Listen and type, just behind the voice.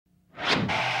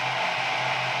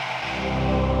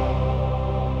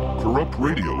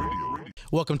Radio.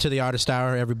 Welcome to the Artist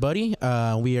Hour, everybody.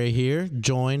 We are here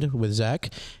joined with Zach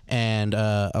and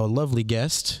a lovely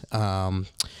guest.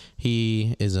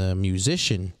 He is a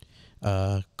musician,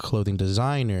 clothing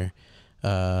designer,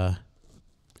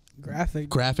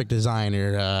 graphic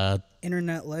designer,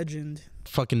 internet legend,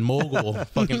 fucking mogul,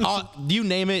 fucking you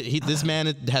name it. This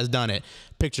man has done it.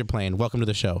 Pictureplane, welcome to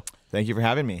the show. Thank you for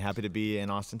having me. Happy to be in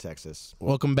Austin, Texas.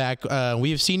 Welcome back.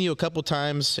 We've seen you a couple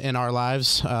times in our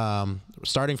lives,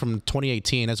 starting from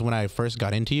 2018. That's when I first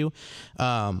got into you.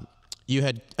 You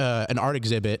had an art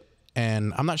exhibit,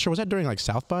 and I'm not sure, was that during like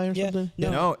South by or something?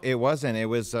 No, it wasn't. It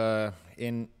was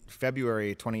in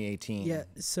February 2018. Yeah,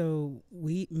 so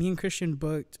me and Christian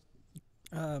booked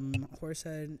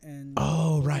Horsehead and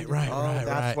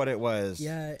That's what it was.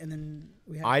 Yeah, and then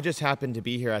I just happened to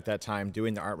be here at that time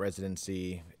doing the art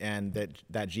residency, and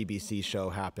that GBC show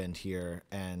happened here,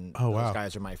 and those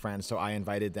guys are my friends, so I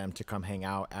invited them to come hang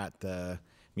out at the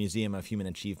Museum of Human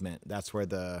Achievement. That's where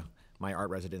my art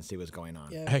residency was going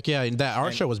on. Yeah. Heck yeah, that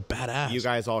art show was badass. You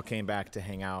guys all came back to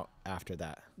hang out after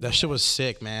that. That shit was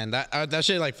sick, man. That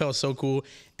shit like felt so cool.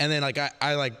 And then like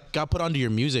I like got put onto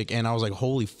your music, and I was like,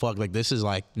 holy fuck, like this is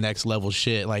like next level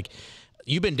shit. Like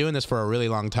you've been doing this for a really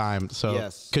long time. So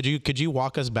yes. could you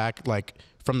walk us back like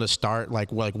from the start,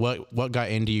 like what got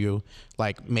into you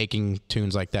like making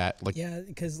tunes like that? Like yeah,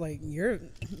 because like you're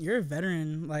a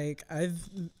veteran. Like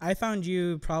I found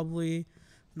you probably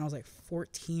when I was like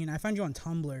 14. I found you on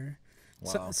Tumblr.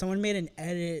 Wow. Someone made an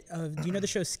edit of, do you know the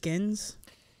show Skins?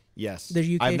 Yes.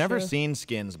 The UK I've never show? seen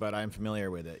Skins, but I'm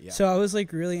familiar with it. Yeah. So I was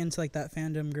like really into like that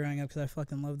fandom growing up because I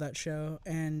fucking loved that show.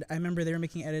 And I remember they were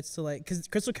making edits to like, because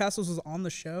Crystal Castles was on the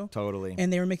show. Totally.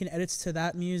 And they were making edits to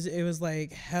that music. It was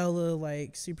like hella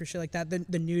like super shit like that.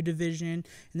 The New Division. And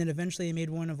then eventually they made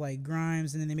one of like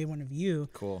Grimes, and then they made one of you.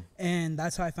 Cool. And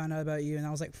that's how I found out about you. And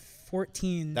I was like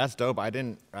 14. That's dope. I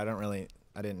didn't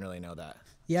really know that.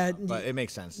 Yeah, but it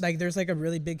makes sense. Like there's like a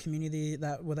really big community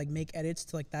that would like make edits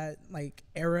to like that like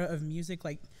era of music,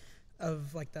 like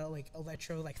of like the like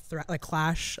electro, like like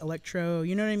Clash electro,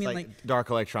 you know what I mean? Like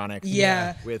dark electronics.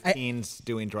 Yeah. With teens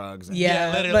doing drugs. And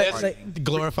literally, but like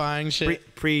glorifying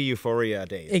shit. Pre-Euphoria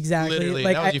days. Exactly. Literally,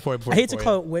 like that was Euphoria before I hate to Euphoria.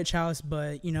 call it Witchhouse,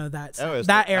 but you know that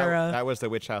era. That was the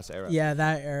Witchhouse era. Yeah,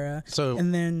 that era. So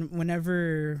and then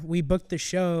whenever we booked the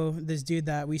show, this dude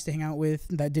that we used to hang out with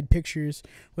that did pictures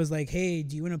was like, "Hey,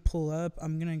 do you want to pull up?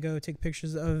 I'm gonna go take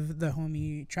pictures of the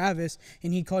homie Travis."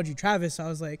 And he called you Travis. So I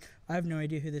was like, I have no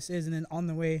idea who this is. And then on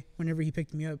the way, whenever he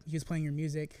picked me up, he was playing your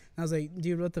music. And I was like,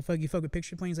 dude, what the fuck? You fuck with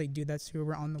Pictureplane? He's like, dude, that's who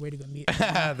we're on the way to go meet.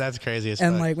 That's crazy as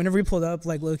And fuck. like whenever we pulled up,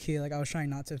 like low key, like I was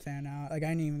trying not to fan out. Like I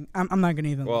didn't even. I'm not gonna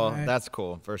even. Well, lie. that's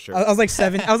cool for sure. I was like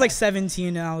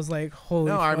 17, and I was like, holy.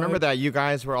 No, fuck. I remember that you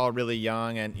guys were all really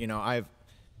young, and you know,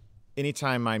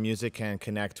 anytime my music can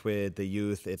connect with the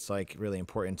youth, it's like really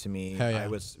important to me. Hell yeah. I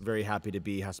was very happy to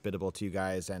be hospitable to you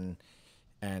guys, and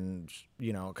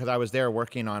you know, because I was there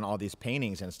working on all these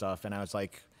paintings and stuff, and I was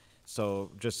like,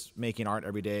 so just making art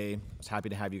every day. I was happy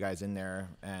to have you guys in there,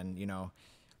 and you know,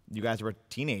 you guys were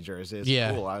teenagers. It's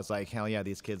cool. I was like, hell yeah,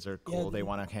 these kids are cool. Yeah. They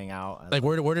want to hang out. Like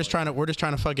we're just trying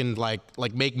to fucking like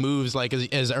make moves like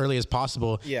as early as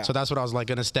possible. Yeah. So that's what I was like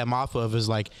gonna stem off of is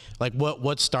like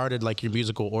what started like your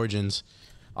musical origins.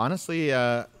 Honestly,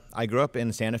 I grew up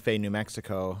in Santa Fe, New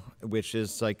Mexico, which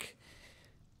is like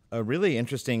a really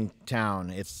interesting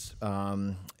town. It's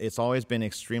always been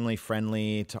extremely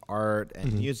friendly to art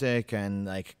and music and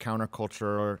like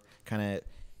counterculture kind of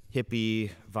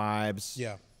hippie vibes.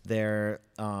 Yeah. There,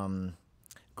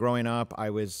 growing up,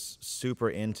 I was super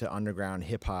into underground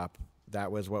hip hop.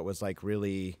 That was what was like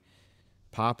really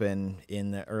popping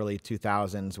in the early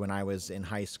 2000s when I was in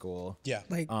high school. Yeah.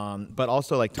 Like But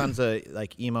also like tons of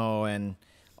like emo and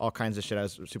all kinds of shit. I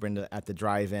was super into at the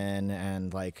drive-in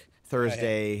and like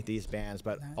Thursday, these bands,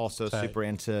 but also super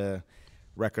into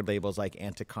record labels like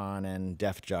Anticon and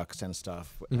Def Jux and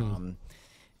stuff.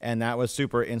 And that was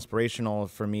super inspirational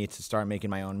for me to start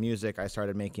making my own music. I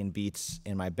started making beats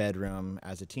in my bedroom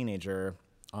as a teenager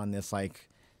on this like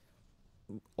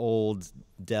old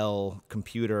Dell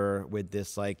computer with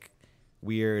this like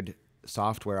weird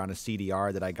software on a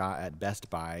CDR that I got at Best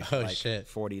Buy for like shit.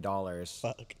 $40.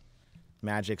 Fuck.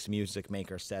 Magic's Music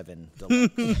Maker 7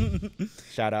 Deluxe.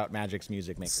 Shout out Magic's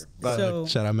Music Maker. But so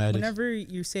Shout out Magic. whenever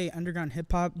you say underground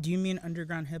hip hop, do you mean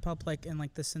underground hip hop like in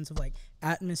like the sense of like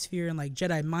atmosphere and like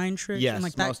Jedi mind tricks? yes, and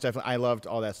like that? most definitely. I loved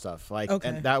all that stuff. Like, Okay.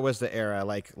 and that was the era,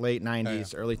 like late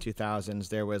 90s, early 2000s.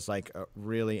 There was like a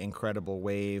really incredible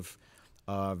wave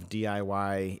of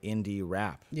DIY indie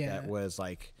rap that was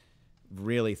like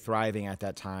really thriving at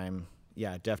that time.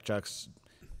 Yeah, Def Jux,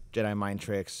 Jedi Mind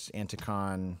Tricks,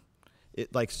 Anticon,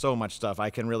 like so much stuff. I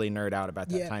can really nerd out about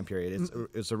that time period.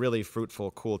 It's a really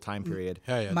fruitful, cool time period.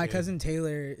 Hell yeah, my cousin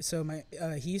Taylor, so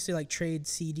he used to like trade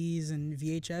CDs and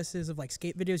VHSs of like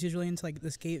skate videos. He was really into like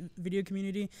the skate video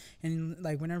community, and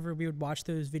like whenever we would watch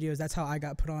those videos, that's how I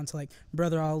got put on to like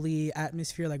Brother Ali,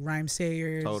 Atmosphere, like Rhyme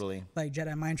Sayers, Totally, like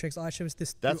Jedi Mind Tricks. All that shit was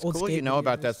this. That's old cool. skate You know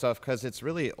about videos. that stuff because it's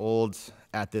really old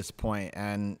at this point,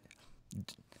 and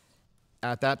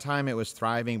at that time it was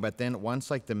thriving. But then once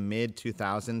like the mid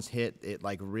 2000s hit, it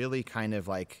like really kind of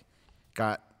like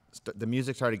the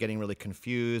music started getting really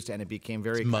confused, and it became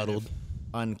very muddled,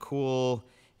 uncool,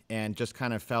 and just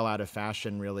kind of fell out of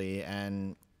fashion really.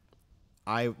 And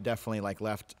I definitely like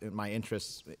left, my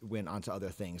interests went onto other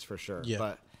things for sure. Yeah.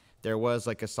 But there was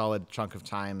like a solid chunk of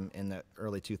time in the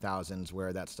early 2000s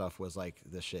where that stuff was like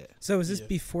the shit. So was this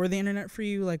before the internet for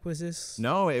you? Like, was this?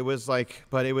 No, it was like,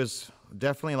 but it was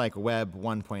definitely like Web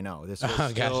 1.0. This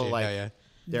was still like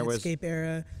there was Netscape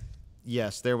era.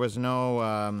 Yes, there was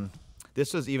no.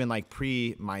 This was even like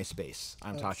pre MySpace.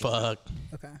 I'm talking. Fuck.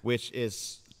 Okay. Which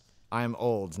is, I'm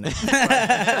old now.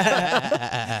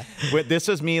 This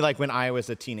was me like when I was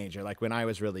a teenager, like when I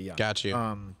was really young. Got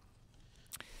you.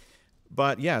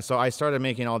 But yeah, so I started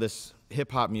making all this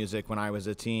hip hop music when I was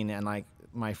a teen, and like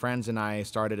my friends and I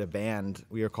started a band.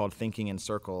 We were called Thinking in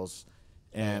Circles,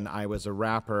 and I was a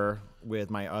rapper with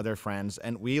my other friends,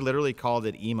 and we literally called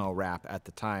it emo rap at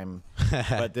the time.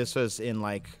 But this was in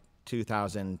like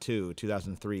 2002,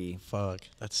 2003. Fuck,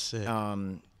 that's sick.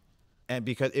 And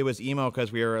because it was emo,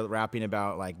 because we were rapping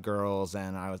about like girls,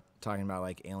 and I was talking about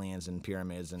like aliens and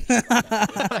pyramids and shit like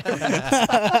that.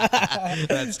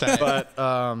 That's tight.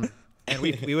 But and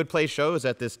we would play shows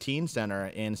at this teen center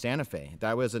in Santa Fe.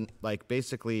 That was like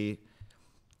basically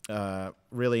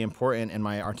really important in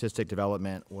my artistic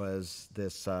development. Was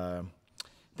this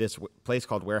place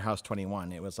called Warehouse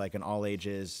 21. It was like an all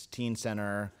ages teen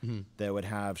center that would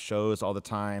have shows all the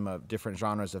time of different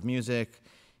genres of music.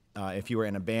 If you were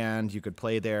in a band, you could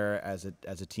play there as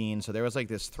a teen. So there was like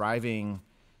this thriving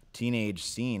teenage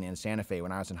scene in Santa Fe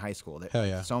when I was in high school. Hell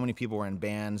yeah. So many people were in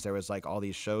bands. There was like all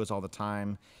these shows all the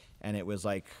time, and it was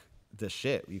like the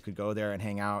shit. You could go there and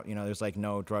hang out. You know, there's like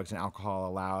no drugs and alcohol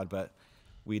allowed, but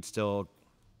we'd still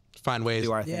find ways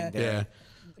do our thing there. Yeah.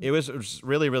 It was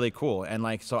really, really cool. And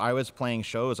like, so I was playing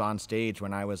shows on stage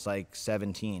when I was like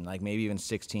 17, like maybe even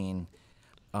 16.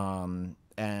 And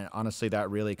honestly, that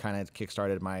really kind of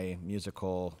kickstarted my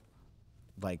musical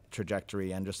like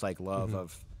trajectory and just like love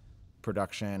of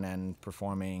production and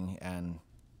performing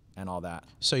and all that.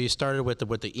 So you started with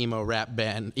the emo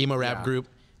rap group,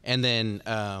 and then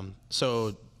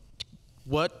so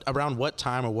around what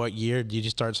time or what year did you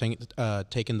start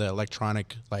taking the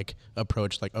electronic like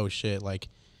approach? Like, oh shit, like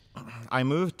I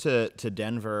moved to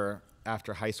Denver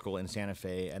after high school in Santa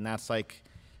Fe, and that's like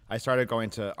I started going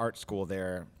to art school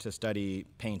there to study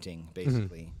painting,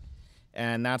 basically.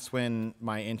 And that's when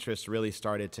my interest really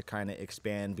started to kind of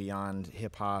expand beyond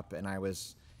hip hop, and I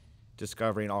was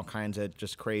discovering all kinds of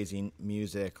just crazy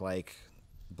music like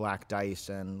Black Dice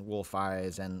and Wolf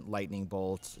Eyes and Lightning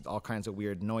Bolts, all kinds of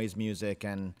weird noise music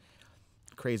and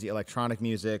crazy electronic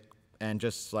music, and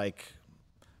just like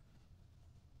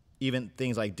even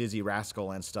things like Dizzy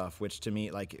Rascal and stuff, which to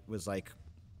me like it was like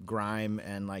grime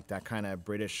and like that kind of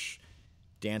British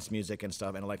dance music and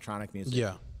stuff and electronic music.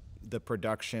 Yeah. The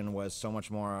production was so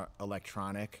much more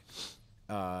electronic,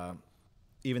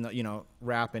 even though, you know,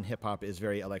 rap and hip hop is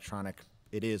very electronic.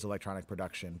 It is electronic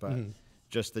production, but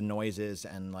just the noises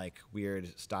and like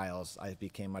weird styles, I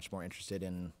became much more interested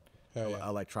in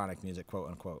electronic music, quote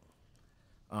unquote.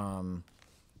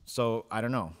 So I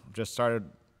don't know, just started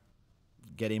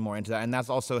getting more into that. And that's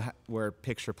also where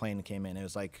Pictureplane came in. It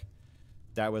was like,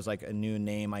 that was like a new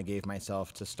name I gave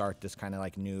myself to start this kind of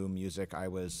like new music I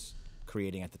was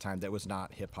creating at the time that was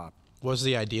not hip hop. What was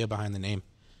the idea behind the name?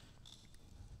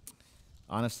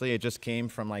 Honestly, it just came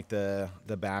from like the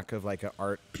back of like an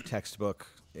art textbook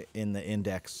in the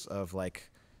index of like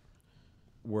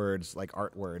words, like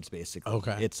art words, basically.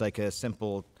 Okay. It's like a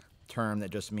simple term that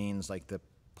just means like the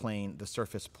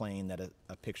surface plane that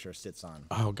a picture sits on.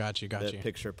 Oh, got you. The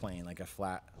picture plane, like a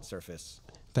flat surface.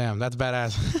 Damn, that's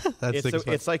badass.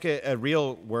 It's like a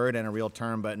real word and a real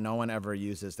term, but no one ever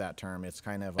uses that term. It's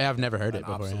kind of like I've never heard it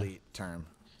before. Obsolete term.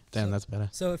 Damn, that's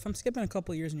badass. So if I'm skipping a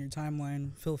couple of years in your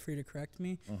timeline, feel free to correct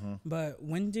me. But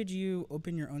when did you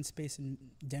open your own space in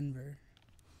Denver?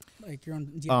 Like your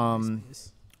own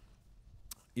space?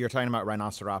 You're talking about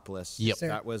Rhinoceropolis. Yep. Sir.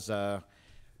 That was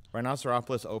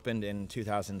Rhinoceropolis opened in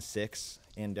 2006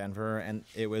 in Denver, and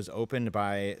it was opened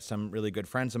by some really good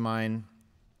friends of mine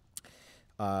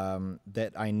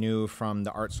that I knew from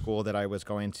the art school that I was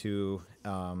going to,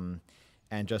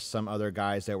 and just some other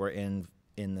guys that were in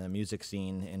the music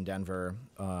scene in Denver.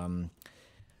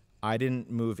 I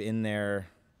didn't move in there.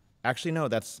 Actually, no,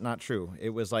 that's not true.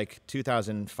 It was like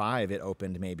 2005 it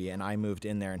opened maybe, and I moved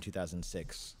in there in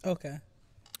 2006. Okay.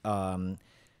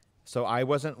 So I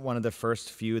wasn't one of the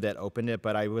first few that opened it,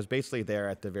 but I was basically there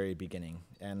at the very beginning.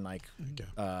 And like,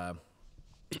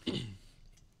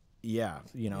 yeah,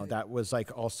 you know, that was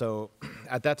like also,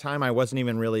 at that time I wasn't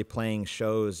even really playing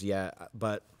shows yet,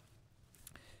 but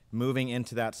moving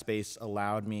into that space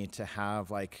allowed me to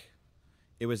have like,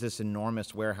 it was this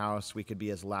enormous warehouse. We could be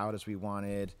as loud as we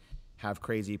wanted, have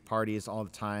crazy parties all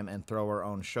the time, and throw our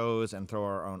own shows and throw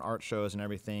our own art shows and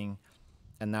everything.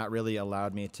 And that really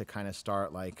allowed me to kind of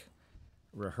start like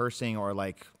rehearsing or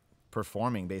like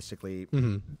performing basically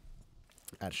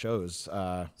at shows.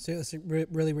 So it's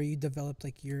really where you developed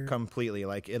like your... Completely.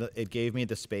 Like it gave me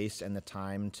the space and the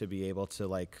time to be able to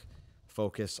like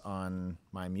focus on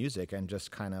my music and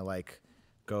just kind of like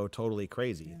go totally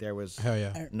crazy. Yeah. There was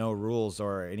no rules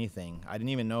or anything. I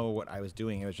didn't even know what I was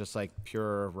doing. It was just like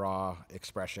pure raw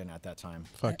expression at that time.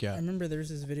 Fuck yeah. I remember there's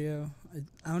this video.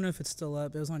 I don't know if it's still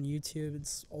up. It was on YouTube.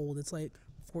 It's old. It's like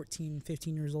 14,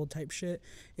 15 years old type shit.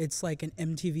 It's like an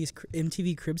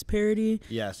MTV Cribs parody.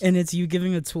 Yes. And it's you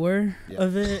giving a tour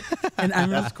of it. And I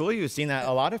remember, that's cool you've seen that.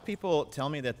 A lot of people tell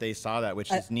me that they saw that,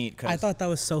 which is neat. 'Cause I thought that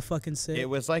was so fucking sick. It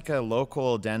was like a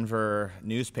local Denver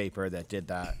newspaper that did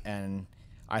that. And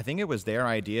I think it was their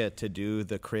idea to do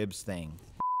the Cribs thing.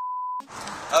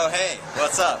 Oh, hey,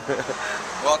 what's up?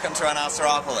 Welcome to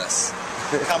Rhinoceropolis.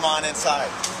 Come on inside.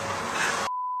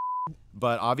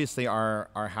 But obviously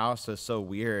our house is so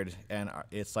weird, and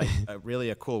it's like really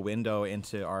a cool window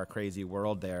into our crazy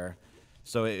world there.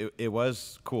 So it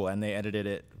was cool, and they edited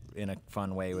it in a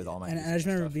fun way with all my and I just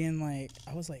remember being like,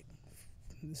 I was like,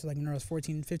 this is like when I was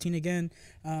 14, 15 again.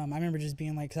 I remember just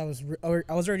being like, cause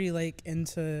I was already like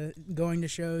into going to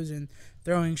shows and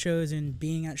throwing shows and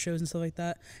being at shows and stuff like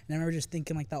that. And I remember just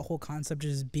thinking like that whole concept,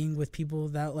 just being with people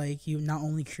that like you not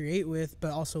only create with,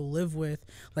 but also live with,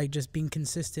 like just being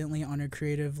consistently on a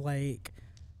creative like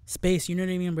space, you know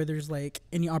what I mean? Where there's like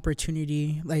any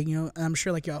opportunity, like, you know, I'm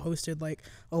sure like y'all hosted like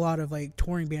a lot of like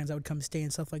touring bands that would come stay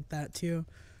and stuff like that too.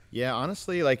 Yeah,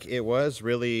 honestly, like it was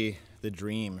really the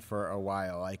dream for a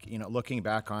while. Like, you know, looking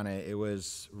back on it, it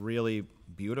was really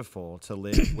beautiful to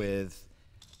live with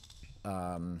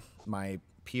my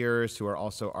peers who are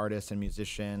also artists and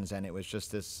musicians, and it was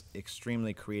just this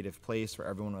extremely creative place where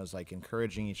everyone was like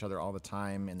encouraging each other all the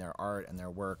time in their art and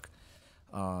their work.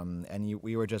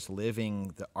 We were just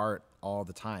living the art all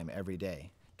the time, every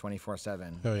day.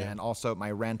 24/7. Oh, yeah. And also my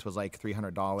rent was like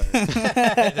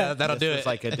 $300. That'll do it. It's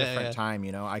like a different time,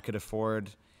 you know. I could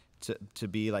afford to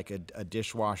be like a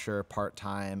dishwasher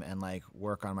part-time and like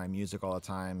work on my music all the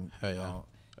time. You know.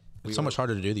 It's so much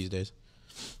harder to do these days.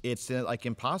 It's like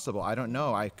impossible. I don't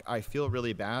know. I feel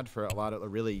really bad for a lot of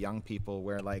really young people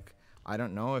where like I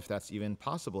don't know if that's even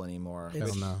possible anymore.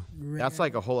 Hell no. That's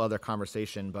like a whole other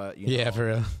conversation, but you know, for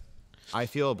real. I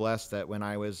feel blessed that when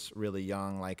I was really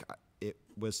young, like it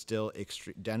was still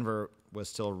Denver was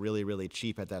still really, really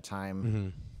cheap at that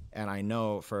time. And I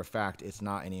know for a fact it's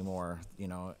not anymore, you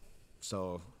know,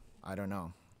 so I don't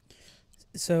know.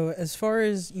 So as far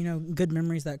as, you know, good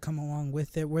memories that come along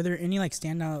with it, were there any like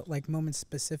standout like moments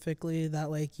specifically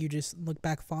that like you just look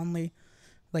back fondly?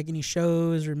 Like any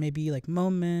shows or maybe like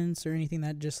moments or anything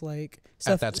that just like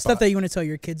stuff that you want to tell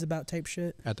your kids about type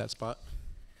shit? At that spot?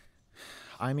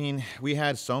 I mean, we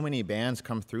had so many bands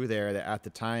come through there that at the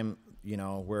time, you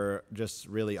know, were just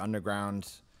really underground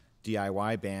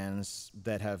DIY bands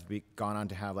that have gone on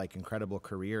to have like incredible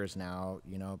careers now.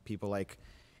 You know, people like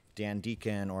Dan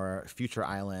Deacon or Future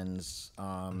Islands,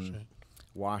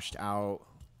 Washed Out,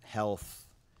 Health,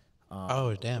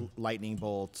 oh damn, Lightning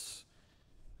Bolt,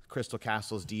 Crystal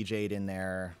Castles DJ'd in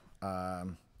there. I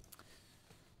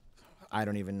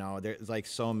don't even know. There's like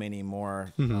so many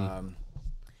more.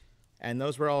 And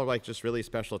those were all like just really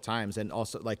special times, and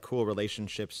also like cool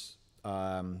relationships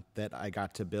that I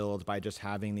got to build by just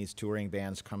having these touring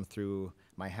bands come through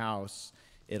my house.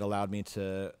 It allowed me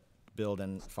to build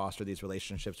and foster these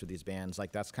relationships with these bands.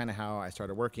 Like that's kind of how I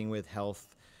started working with Health,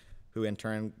 who in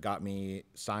turn got me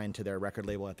signed to their record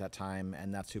label at that time,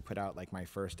 and that's who put out like my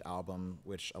first album,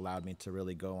 which allowed me to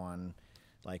really go on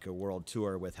like a world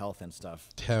tour with Health and stuff.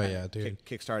 Hell yeah, dude.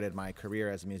 Kickstarted my career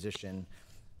as a musician,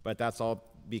 but that's all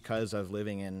because of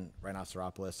living in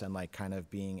Rhinoceropolis and like kind of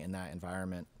being in that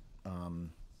environment.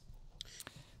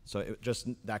 So it just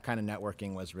that kind of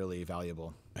networking was really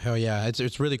valuable. Hell yeah,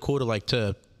 it's really cool to like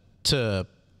to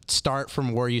start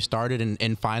from where you started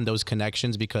and find those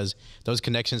connections, because those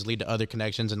connections lead to other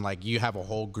connections, and like you have a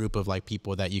whole group of like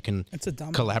people that you can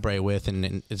collaborate with,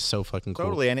 and it's so fucking cool.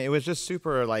 Totally, and it was just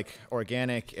super like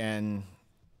organic and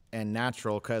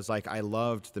natural, because like I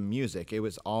loved the music. It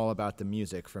was all about the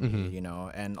music for me, you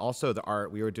know, and also the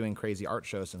art. We were doing crazy art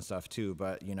shows and stuff too,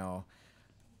 but you know,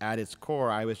 at its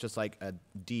core, I was just like a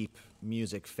deep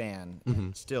music fan,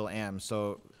 and still am.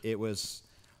 So it was,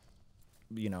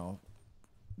 you know,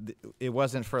 it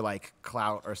wasn't for like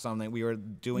clout or something. We were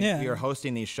doing, we were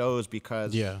hosting these shows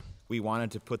because we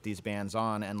wanted to put these bands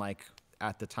on, and like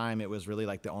at the time, it was really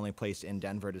like the only place in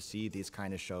Denver to see these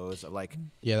kind of shows of like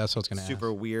that's what's gonna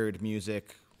super weird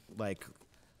music, like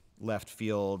left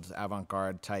field,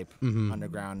 avant-garde type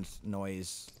underground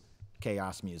noise.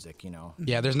 Chaos music, you know.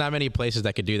 Yeah, there's not many places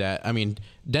that could do that. I mean,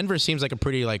 Denver seems like a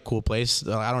pretty like cool place.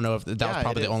 I don't know if that was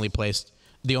probably the only place,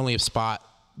 the only spot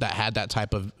that had that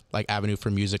type of like avenue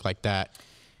for music like that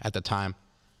at the time.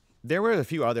 There were a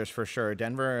few others for sure.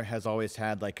 Denver has always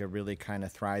had like a really kind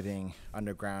of thriving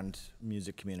underground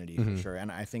music community for sure,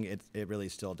 and I think it really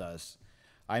still does.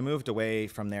 I moved away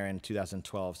from there in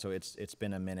 2012, so it's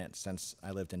been a minute since I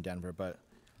lived in Denver, but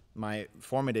my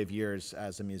formative years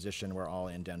as a musician were all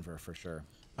in Denver for sure.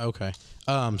 Okay.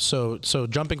 So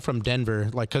jumping from Denver,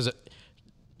 like, cause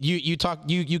you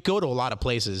go to a lot of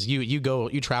places,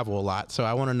 you travel a lot. So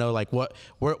I want to know like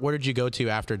where did you go to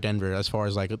after Denver as far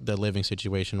as like the living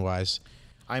situation wise?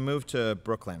 I moved to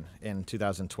Brooklyn in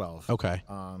 2012. Okay.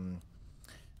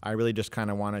 I really just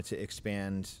kind of wanted to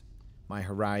expand my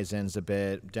horizons a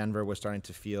bit. Denver was starting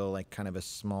to feel like kind of a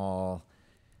small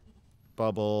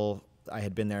bubble. I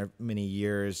had been there many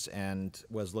years and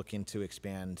was looking to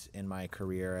expand in my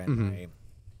career and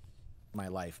my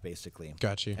life, basically.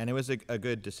 Got you. And it was a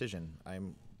good decision.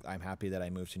 I'm happy that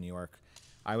I moved to New York.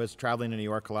 I was traveling to New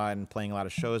York a lot and playing a lot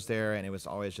of shows there, and it was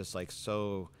always just like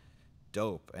so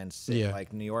dope and sick. Yeah.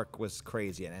 Like New York was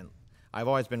crazy, and I've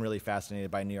always been really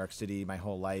fascinated by New York City my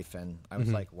whole life, and I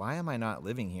was like, why am I not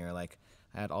living here? Like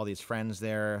I had all these friends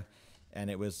there, and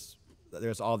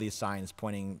there's all these signs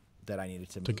pointing that I needed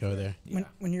to go there. Yeah.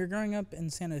 When you were growing up in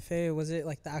Santa Fe, was it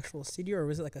like the actual city, or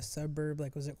was it like a suburb?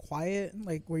 Like, was it quiet,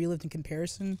 like where you lived in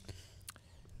comparison?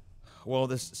 Well,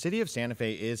 the city of Santa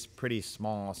Fe is pretty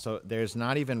small, so there's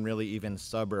not even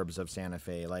suburbs of Santa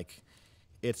Fe. Like,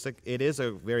 it is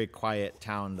a very quiet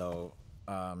town, though.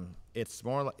 It's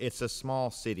a small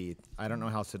city. I don't know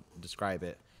how to describe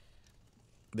it.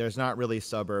 There's not really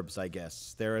suburbs, I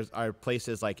guess. Are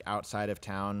places like outside of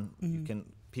town.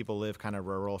 People live kind of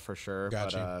rural for sure.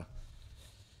 Gotcha. But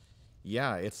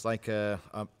yeah, it's like a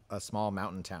small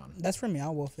mountain town. That's where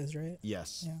Meow Wolf is, right?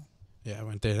 Yes. Yeah. Yeah, I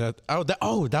went there.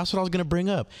 That's what I was gonna bring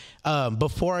up.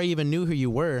 Before I even knew who you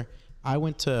were, I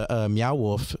went to Meow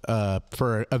Wolf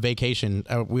for a vacation.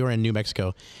 We were in New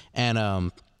Mexico,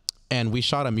 and we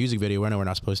shot a music video. I know we're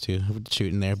not supposed to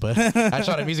shoot in there, but I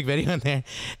shot a music video in there,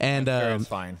 and Sure, it's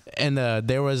fine. And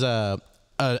there was a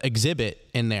exhibit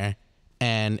in there,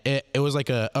 and it was like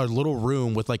a little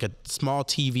room with like a small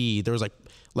TV. There was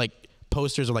like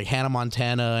posters of like Hannah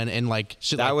Montana and like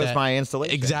shit like that. That was my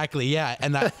installation. Exactly, yeah.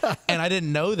 And I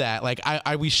didn't know that. Like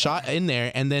we shot in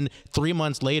there, and then 3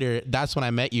 months later, that's when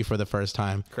I met you for the first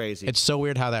time. Crazy. It's so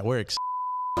weird how that works.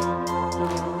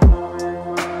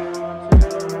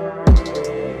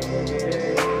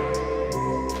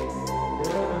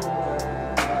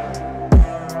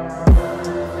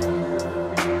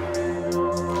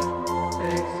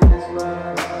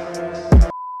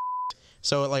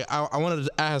 So like I wanted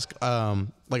to ask,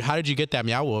 like, how did you get that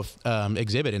Meow Wolf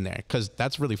exhibit in there? Because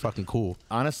that's really fucking cool.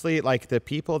 Honestly, like the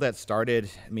people that started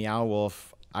Meow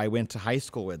Wolf, I went to high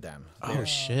school with them. Oh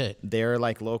shit! They're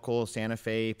like local Santa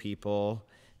Fe people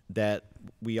that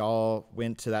we all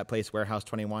went to that place, Warehouse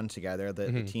 21, together,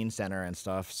 the teen center and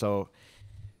stuff. So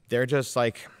they're just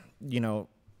like, you know,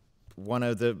 one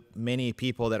of the many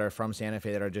people that are from Santa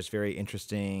Fe that are just very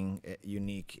interesting,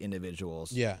 unique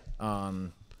individuals. Yeah.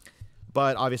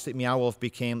 But obviously, Meow Wolf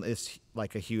became this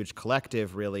like a huge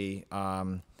collective, really,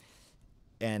 and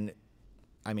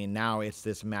I mean now it's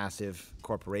this massive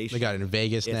corporation. They got it in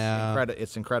Vegas now.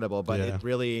 It's incredible, but it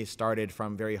really started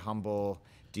from very humble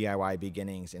DIY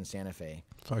beginnings in Santa Fe.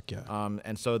 Fuck yeah.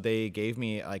 And so they gave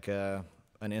me like an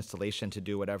installation to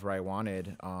do whatever I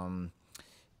wanted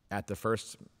at the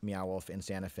first Meow Wolf in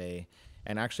Santa Fe,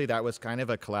 and actually that was kind of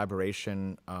a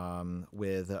collaboration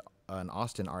with an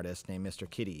Austin artist named Mr.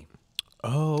 Kitty.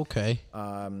 Oh, okay.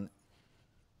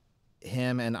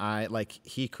 Him and I, like,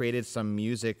 he created some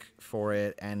music for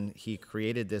it, and he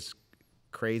created this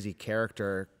crazy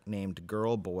character named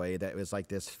Girl Boy that was like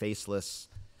this faceless,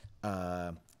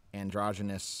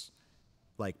 androgynous,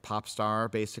 like pop star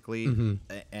basically,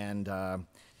 and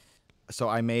so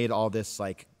I made all this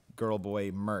like girl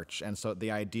boy merch, and so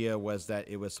the idea was that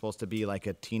it was supposed to be like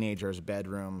a teenager's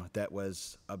bedroom that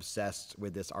was obsessed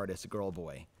with this artist girl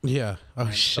boy. Yeah. Oh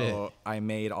And shit. so I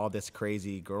made all this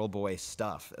crazy girl boy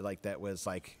stuff like that was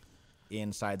like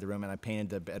inside the room, and I painted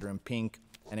the bedroom pink,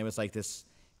 and it was like this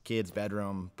kid's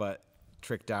bedroom but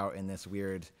tricked out in this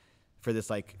weird for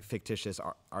this like fictitious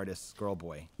artist girl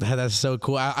boy. That's so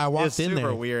cool. I walked It's in there.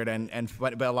 super weird,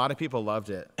 but a lot of people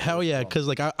loved it. Hell yeah, because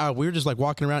like we were just like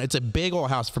walking around. It's a big old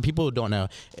house. For people who don't know,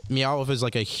 Meow is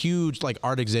like a huge like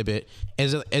art exhibit.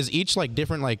 Is each like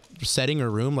different like setting or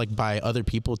room like by other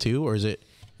people too, or is it?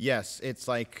 Yes, it's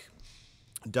like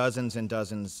dozens and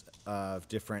dozens of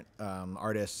different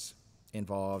artists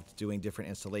involved doing different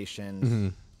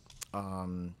installations.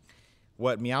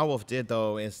 What Meow Wolf did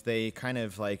though is they kind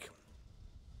of like,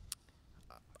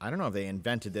 I don't know if they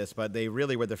invented this, but they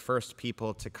really were the first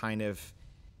people to kind of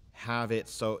have it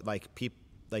so like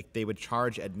like they would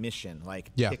charge admission, like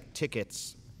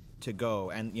tickets to go,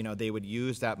 and you know they would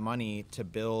use that money to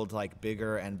build like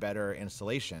bigger and better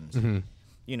installations.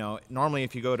 You know, normally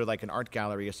if you go to like an art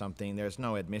gallery or something, there's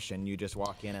no admission. You just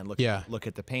walk in and look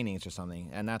at the paintings or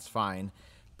something, and that's fine.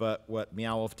 But what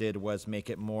Meow Wolf did was make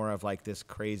it more of like this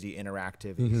crazy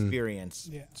interactive experience.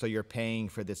 Yeah. So you're paying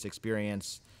for this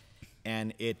experience,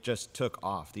 and it just took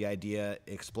off. The idea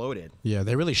exploded. Yeah,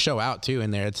 they really show out too in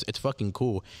there. It's fucking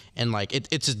cool, and like it's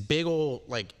this big old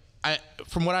like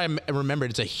from what I remember,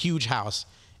 it's a huge house,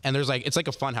 and there's like it's like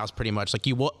a fun house pretty much. Like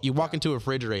you walk into a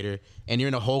refrigerator and you're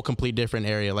in a whole complete different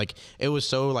area. Like it was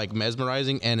so like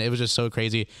mesmerizing, and it was just so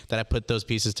crazy that I put those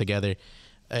pieces together.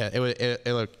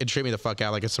 It tripped me the fuck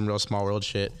out like it's some real small world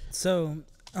shit. So,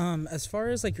 as far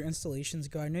as like your installations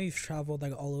go, I know you've traveled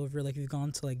like all over. Like you've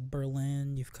gone to like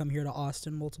Berlin, you've come here to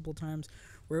Austin multiple times.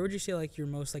 Where would you say like your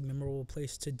most like memorable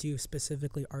place to do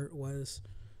specifically art was,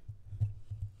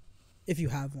 if you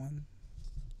have one?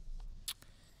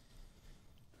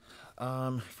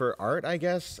 For art, I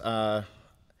guess I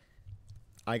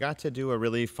got to do a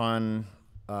really fun.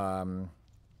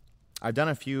 I've done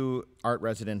a few art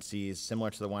residencies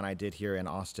similar to the one I did here in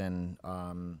Austin.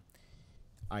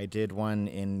 I did one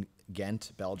in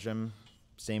Ghent, Belgium.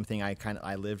 Same thing.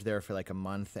 I lived there for like a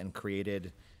month and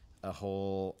created a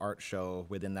whole art show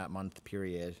within that month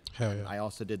period. Hell yeah. I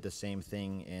also did the same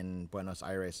thing in Buenos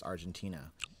Aires,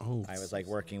 Argentina. Oh. I was like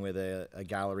working with a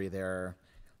gallery there,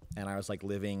 and I was like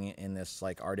living in this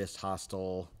like artist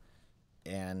hostel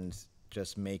and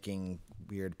just making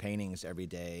weird paintings every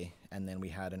day, and then we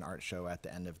had an art show at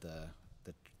the end of the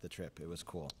trip. It was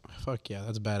cool. Fuck yeah,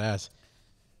 that's badass.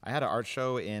 I had an art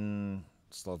show in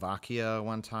Slovakia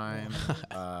one time.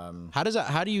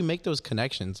 How do you make those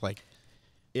connections? Like,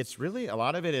 it's really a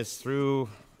lot of it is through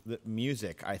the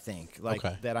music. I think like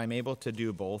that I'm able to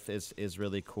do both is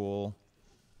really cool.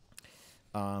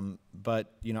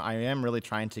 But you know, I am really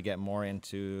trying to get more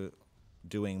into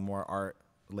doing more art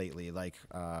lately. Like,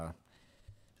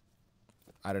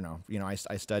 I don't know, you know,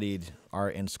 I studied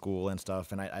art in school and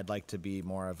stuff, and I'd like to be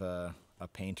more of a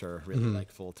painter, really,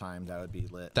 like full time. That would be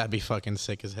lit. That'd be fucking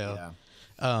sick as hell.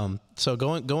 Yeah. So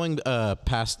going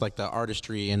past like the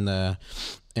artistry and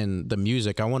the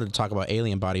music, I wanted to talk about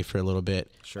ALIENBODY for a little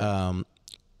bit. Sure.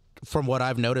 From what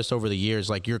I've noticed over the years,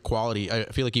 like your quality, I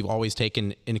feel like you've always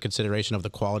taken into consideration of the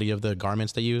quality of the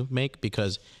garments that you make,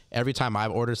 because every time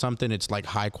I've ordered something, it's like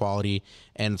high quality,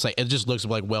 and it's like it just looks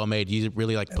like well made. You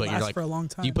really like put your like for a long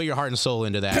time. You put your heart and soul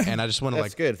into that, and I just want to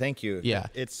That's like good. Thank you. Yeah.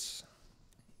 It's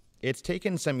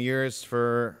taken some years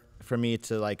for me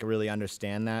to like really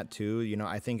understand that too. You know,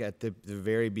 I think at the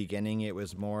very beginning it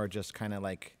was more just kind of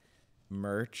like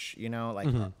merch, you know, like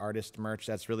artist merch.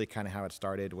 That's really kind of how it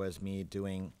started, was me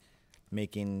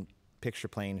making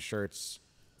Pictureplane shirts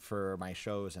for my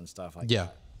shows and stuff like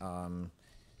that.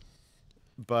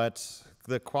 But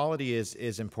the quality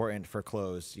is important for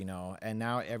clothes, you know, and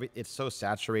now it's so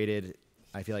saturated.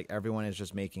 I feel like everyone is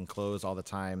just making clothes all the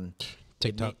time.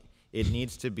 TikTok. It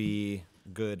needs to be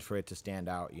good for it to stand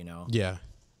out, you know? Yeah,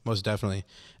 most definitely.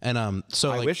 And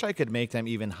so I like, wish I could make them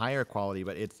even higher quality,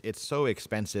 but it's so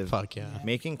expensive. Fuck yeah.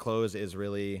 Making clothes is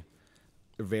really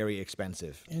very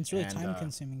expensive. And it's really time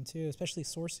consuming too, especially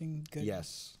sourcing good.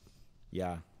 Yes.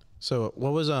 Yeah. So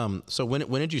what was so when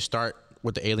did you start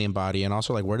with the ALIENBODY, and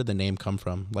also like where did the name come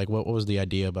from? Like what was the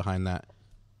idea behind that?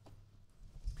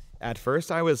 At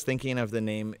first I was thinking of the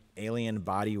name Alien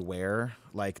Body Wear.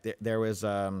 Like there was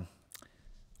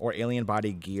or Alien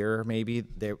Body Gear maybe.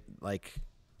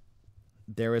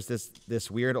 There was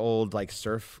this weird old like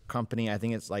surf company. I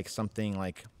think it's like something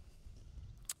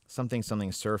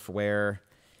surfwear,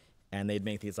 and they'd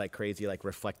make these like crazy like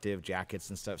reflective jackets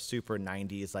and stuff, super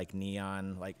 90s like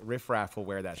neon, like Riff Raff will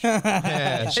wear that shit.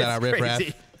 Yeah, shout out Riff Raff.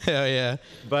 Hell yeah.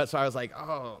 But so I was like,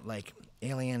 oh, like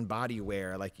alien body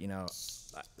wear, like, you know,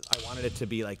 I wanted it to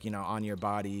be like, you know, on your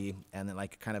body, and then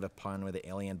like kind of a pun with the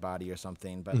alien body or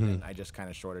something, but then I just kind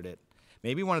of shorted it.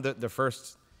 Maybe one of the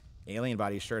first alien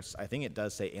body shirts, I think it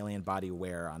does say alien body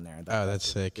wear on there. That's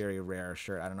sick. Very rare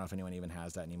shirt. I don't know if anyone even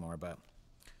has that anymore, but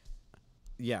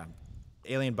yeah,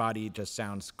 alien body just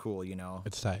sounds cool, you know.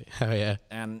 It's tight. Hell yeah.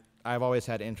 And I've always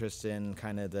had interest in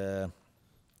kind of the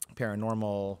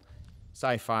paranormal,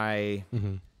 sci-fi,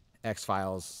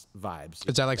 X-Files vibes.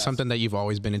 Is that like something that you've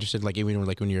always been interested in, like even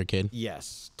like when you were a kid?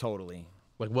 Yes, totally.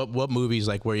 Like what movies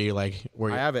like were you like?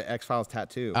 I have an X-Files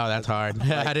tattoo. Oh, that's hard.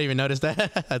 I didn't even notice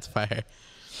that. That's fire.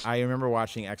 I remember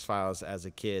watching X-Files as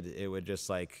a kid. It would just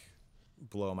like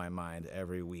blow my mind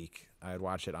every week. I would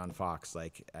watch it on Fox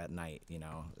like at night, you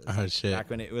know. Oh shit. Back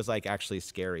when it was like actually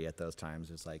scary at those times.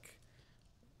 It's like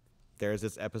there's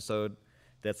this episode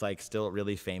that's like still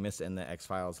really famous in the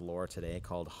X-Files lore today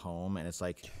called Home, and it's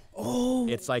like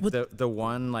the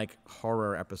one like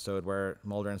horror episode where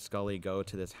Mulder and Scully go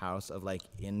to this house of like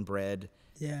inbred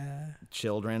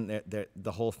children.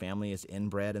 The whole family is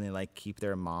inbred, and they like keep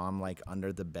their mom like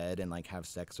under the bed and like have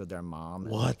sex with their mom.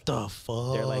 What like, the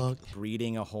fuck? They're like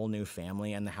breeding a whole new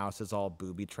family, and the house is all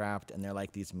booby trapped, and they're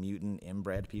like these mutant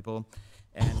inbred people.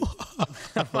 And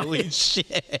holy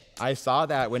shit! I saw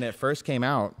that when it first came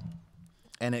out,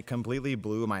 and it completely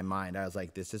blew my mind. I was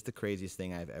like, this is the craziest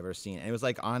thing I've ever seen. And it was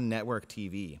like on network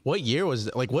TV. What year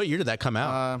did that come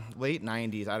out? Late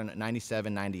 90s. I don't know,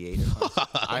 97, 98 or something.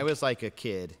 I was like a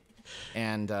kid.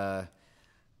 And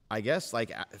I guess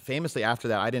like famously after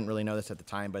that, I didn't really know this at the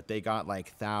time, but they got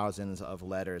like thousands of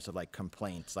letters of like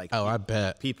complaints. Like, I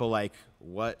bet. People like,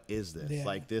 what is this? Yeah.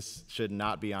 Like, this should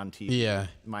not be on TV. Yeah.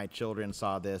 My children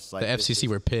saw this. Like, The FCC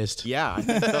were pissed. Yeah, I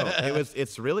think so.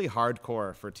 It's really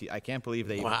hardcore for TV. I can't believe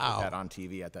they even put that on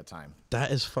TV at that time.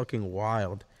 That is fucking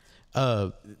wild.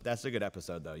 That's a good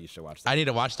episode, though. You should watch that. I need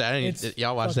to watch that.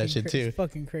 Y'all watch that shit too. It's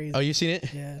fucking crazy. Oh, you seen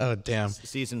it? Yeah. Oh, damn.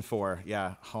 Season 4,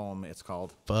 yeah, Home. It's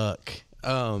called. Fuck.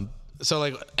 So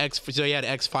like so you had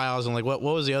X-Files, and like what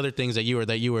was the other things that you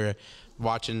were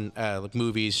watching like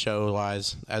movies, show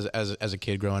wise as a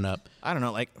kid growing up? I don't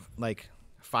know, like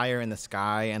Fire in the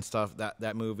Sky and stuff.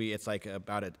 That movie, it's like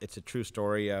about it. It's a true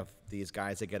story of these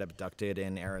guys that get abducted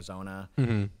in Arizona,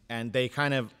 and they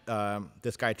kind of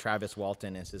this guy Travis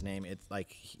Walton is his name. It's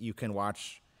like you can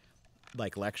watch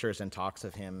like lectures and talks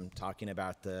of him talking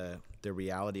about the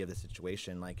reality of the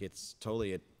situation. Like it's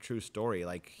totally a true story.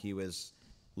 Like he was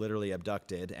literally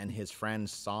abducted, and his friends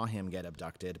saw him get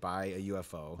abducted by a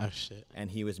UFO. Oh shit!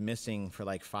 And he was missing for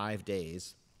like 5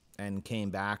 days, and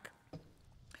came back.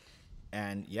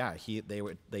 And yeah,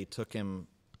 they took him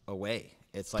away.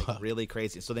 It's like really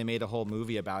crazy. So they made a whole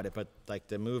movie about it, but like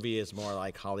the movie is more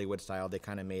like Hollywood style. They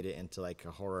kind of made it into like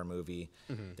a horror movie.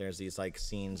 There's these like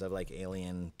scenes of like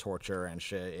alien torture and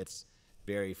shit. It's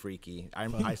very freaky.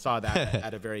 I saw that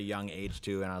at a very young age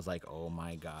too, and I was like, oh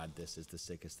my god, this is the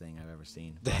sickest thing I've ever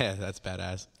seen. Yeah, that's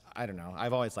badass. I don't know.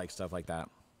 I've always liked stuff like that.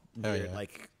 Weird, yeah.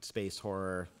 Like space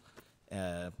horror,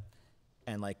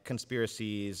 and like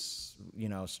conspiracies, you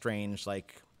know, strange,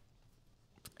 like,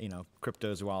 you know,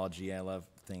 cryptozoology. I love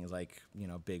things like, you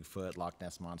know, Bigfoot, Loch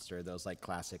Ness Monster, those like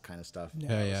classic kind of stuff.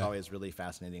 Yeah, It was yeah. always really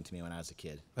fascinating to me when I was a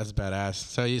kid. That's badass.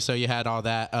 So you had all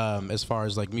that as far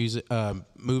as like music,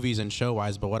 movies and show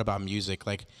wise. But what about music?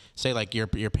 Like say like your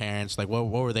parents, like what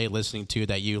were they listening to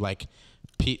that you like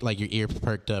your ear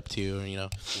perked up to? You know.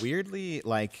 Weirdly,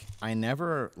 like I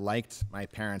never liked my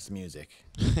parents' music.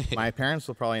 My parents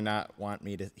will probably not want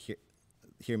me to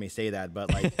hear me say that,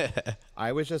 but like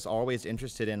I was just always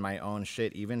interested in my own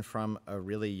shit, even from a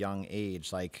really young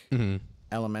age. Like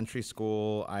elementary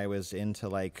school, I was into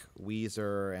like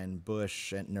Weezer and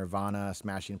Bush and Nirvana,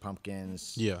 Smashing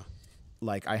Pumpkins. Yeah.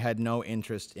 Like I had no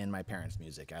interest in my parents'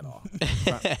 music at all.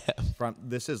 From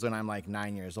this is when I'm like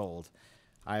 9 years old.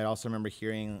 I also remember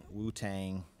hearing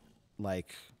Wu-Tang.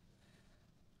 Like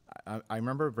I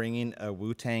remember bringing a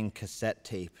Wu-Tang cassette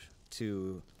tape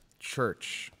to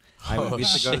church. We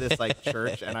used to go to this like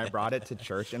church, and I brought it to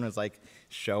church and was like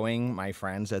showing my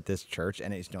friends at this church,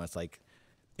 and it's, you know, it's like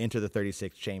Enter the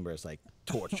 36 Chambers, like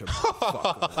torture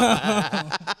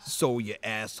motherfucker, sew your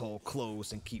asshole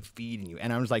closed and keep feeding you.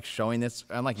 And I was like showing this.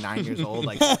 I'm like 9 years old,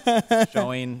 like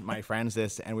showing my friends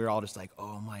this, and we were all just like,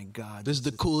 "Oh my god, This is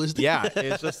the coolest. yeah!"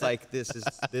 It's just like this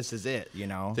is it, you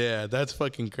know? Yeah, that's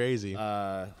fucking crazy.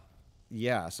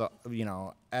 Yeah. So you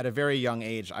know, at a very young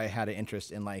age, I had an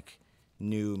interest in like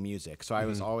new music. So I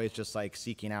was always just like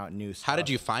seeking out new stuff. How did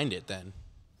you find it then?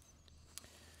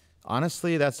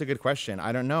 Honestly, that's a good question.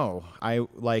 I don't know.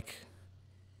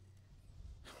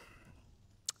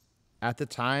 At the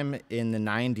time in the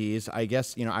 90s, I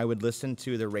guess, I would listen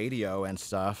to the radio and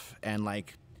stuff and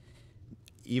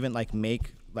even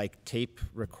make tape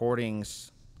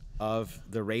recordings of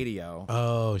the radio.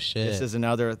 Oh shit. This is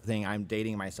another thing I'm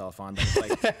dating myself on. But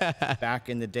it's back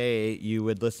in the day, you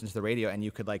would listen to the radio and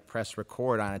you could press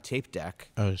record on a tape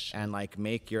deck and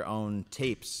make your own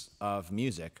tapes of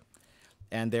music.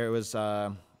 And there was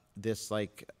this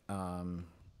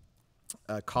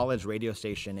a college radio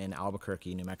station in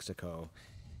Albuquerque, New Mexico,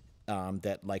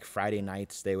 that Friday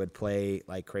nights they would play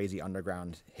crazy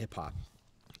underground hip hop.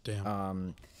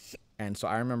 Damn. And so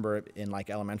I remember in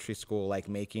elementary school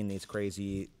making these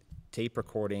crazy tape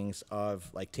recordings of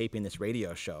taping this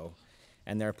radio show,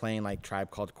 and they're playing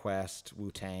Tribe Called Quest,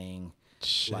 Wu-Tang,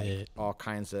 all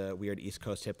kinds of weird East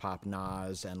Coast hip hop,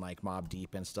 Nas and Mobb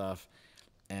Deep and stuff.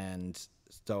 And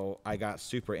so I got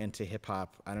super into hip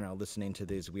hop, I don't know, listening to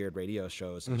these weird radio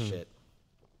shows and shit.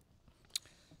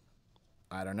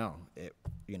 I don't know.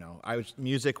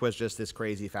 Music was just this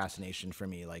crazy fascination for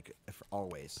me,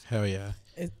 always. Hell yeah.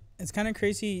 It's kind of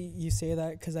crazy you say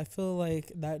that, because I feel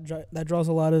like that draws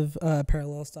a lot of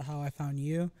parallels to how I found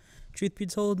you, truth be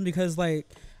told, because I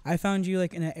found you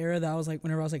in an era that was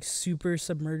whenever I was super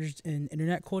submerged in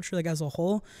internet culture as a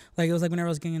whole. It was whenever I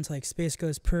was getting into Space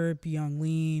Ghost, Perp, Young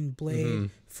Lean, Blade,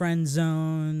 Friend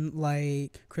Zone,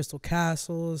 Crystal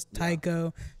Castles,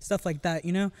 Tycho, stuff like that,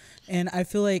 And I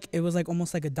feel it was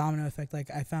almost a domino effect.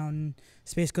 I found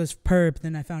Space Ghost, Perp,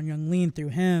 then I found Young Lean through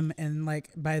him, and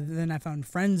by then I found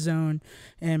Friend Zone,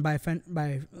 and by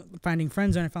finding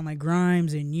Friend Zone I found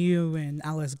Grimes and you and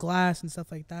Alice Glass and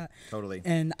stuff like that. Totally.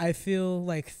 And I feel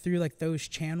through those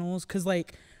channels, because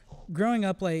growing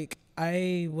up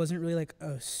I wasn't really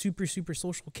a super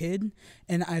social kid,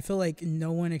 and I feel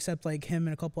no one except him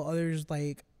and a couple others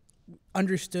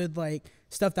understood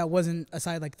stuff that wasn't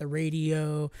aside the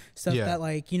radio stuff that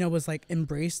was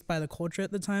embraced by the culture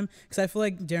at the time, because I feel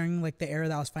during the era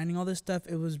that I was finding all this stuff,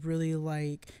 it was really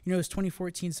it was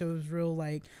 2014, so it was real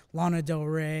Lana Del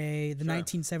Rey, the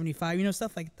 1975,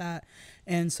 stuff like that.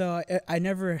 And so I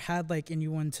never had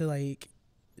anyone to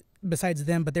besides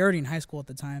them, but they're already in high school at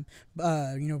the time,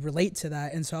 relate to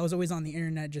that. And so I was always on the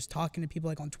internet just talking to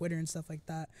people on Twitter and stuff like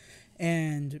that.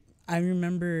 And I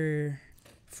remember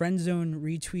Friendzone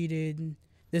retweeted,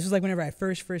 this was whenever I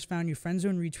first found you,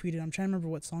 Friendzone retweeted, I'm trying to remember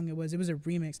what song it was a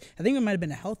remix, I think it might have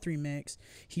been a Health remix.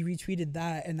 He retweeted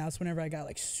that, and that's whenever I got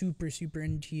super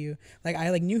into you.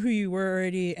 I knew who you were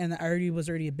already, and I was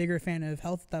already a bigger fan of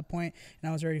Health at that point, and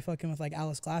I was already fucking with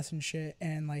Alice Glass and shit,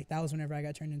 and that was whenever I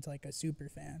got turned into a super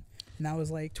fan. And that was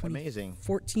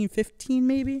 2014, 15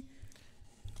 maybe.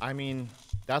 I mean,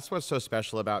 that's what's so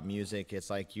special about music.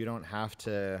 It's you don't have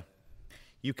to,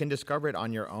 you can discover it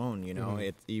on your own,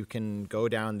 you can go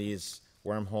down these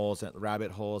wormholes and rabbit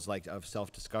holes of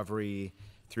self-discovery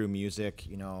through music,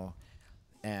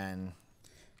 and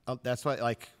that's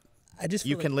why I just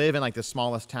you can live in the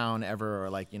smallest town ever,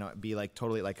 or be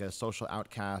totally a social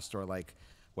outcast or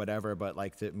whatever, but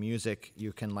the music,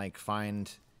 you can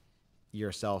find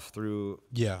yourself through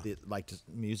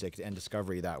music and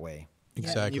discovery that way.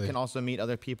 Exactly. You can also meet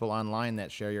other people online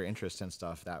that share your interests and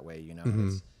stuff that way,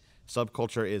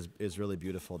 Subculture is really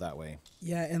beautiful that way.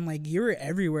 Yeah, and you were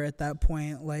everywhere at that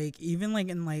point. Even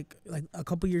in a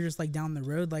couple years down the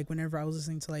road, whenever I was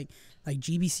listening to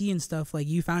GBC and stuff,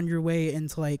 you found your way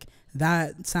into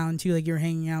that sound too. You were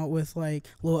hanging out with Lil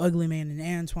Ugly Man and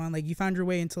Antoine. You found your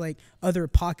way into other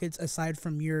pockets aside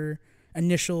from your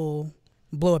initial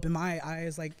blow up in my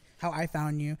eyes. How I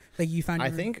found you. You found. I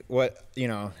think what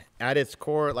at its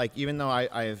core, even though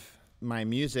I've my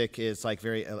music is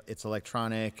very it's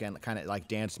electronic and kind of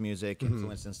dance music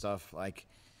influence and stuff,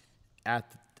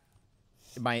 at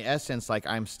my essence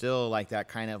I'm still that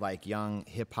kind of young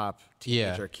hip hop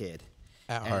teenager kid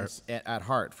at heart. At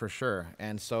heart for sure.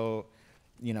 And so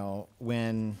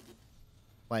when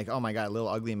oh my god, Lil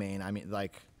Ugly Mane, I mean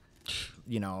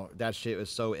that shit was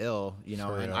so ill,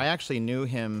 and I actually knew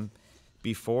him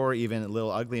before even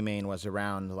Lil Ugly Mane was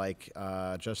around,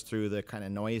 just through the kind of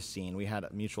noise scene. We had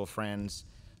mutual friends,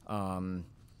 and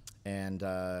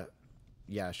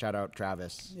shout out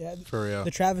Travis. Yeah, for real.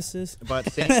 The Travises.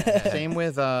 But same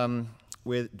with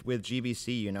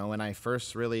GBC. When I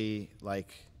first really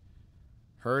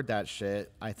heard that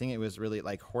shit, I think it was really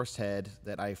Horsehead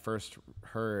that I first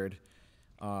heard.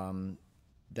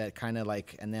 That kind of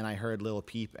and then I heard Lil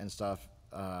Peep and stuff.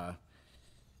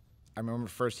 I remember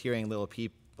first hearing Lil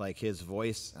Peep, his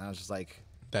voice, and I was just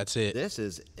That's it. This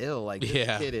is ill. Like, this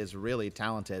kid is really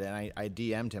talented. And I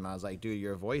DM'd him. I was like, dude,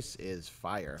 your voice is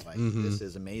fire. Like, this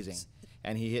is amazing.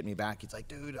 And he hit me back. He's like,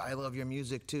 dude, I love your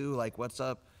music too. Like, what's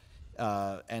up?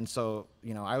 And so,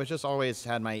 you know, I was just always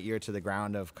had my ear to the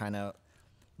ground of kind of,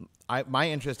 my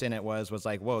interest in it was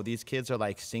like, whoa, these kids are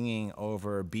like singing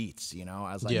over beats, you know?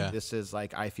 I was like, this is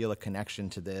like, I feel a connection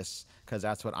to this because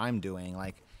that's what I'm doing.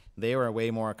 Like, they were way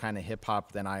more kind of hip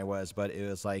hop than I was, but it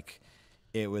was like,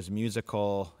 it was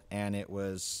musical and it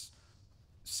was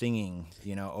singing,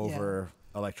 you know, over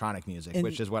electronic music, and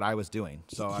which is what I was doing.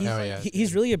 So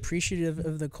he's really appreciative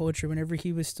of the culture. Whenever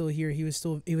he was still here, he was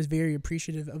very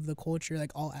appreciative of the culture,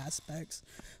 like all aspects.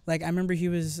 Like I remember he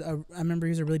was a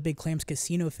really big Clams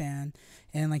Casino fan,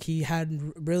 and like he had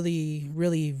really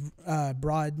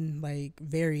broad, like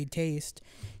varied taste.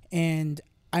 And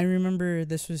I remember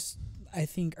this was, I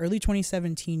think, early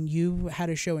 2017. You had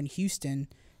a show in Houston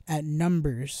at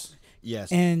Numbers.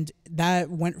 Yes. And that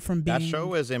went from being... That show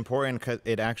was important because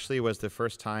it actually was the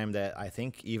first time that I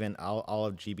think even all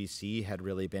of GBC had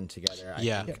really been together. I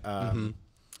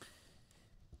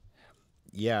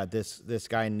think, this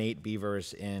guy Nate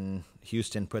Beavers in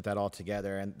Houston put that all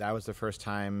together, and that was the first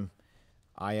time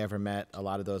I ever met a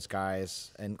lot of those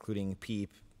guys, including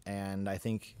Peep, and I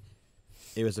think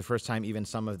it was the first time even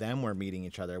some of them were meeting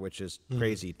each other, which is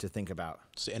crazy to think about.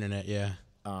 It's the internet, yeah.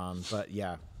 But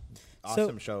yeah.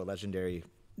 Awesome show, legendary.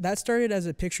 That started as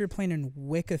a Pictureplane and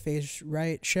Wiccaface,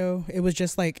 right? Show. It was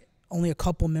just like only a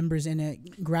couple members in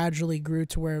it. Gradually grew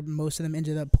to where most of them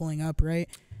ended up pulling up, right?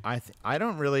 I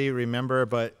don't really remember,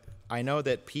 but I know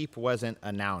that Peep wasn't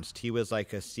announced. He was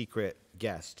like a secret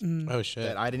guest. Oh shit!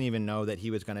 That I didn't even know that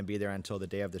he was going to be there until the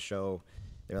day of the show.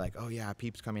 They're like, "Oh yeah,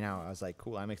 Peep's coming out." I was like,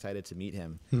 "Cool, I'm excited to meet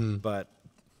him." But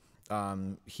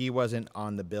he wasn't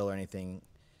on the bill or anything.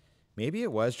 Maybe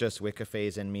it was just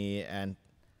Wiccaface and me, and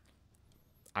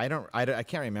I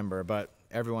can't remember, but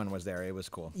everyone was there. It was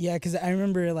cool. Yeah, because I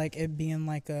remember like it being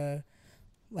like a,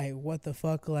 like what the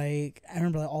fuck, like I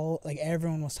remember like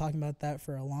everyone was talking about that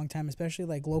for a long time, especially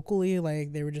like locally.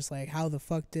 Like they were just like, how the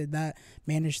fuck did that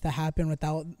manage to happen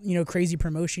without, you know, crazy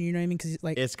promotion? You know what I mean? Because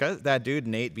like it's because that dude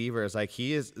Nate Beavers, like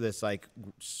he is this like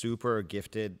super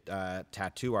gifted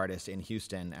tattoo artist in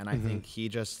Houston, and I think he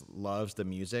just loves the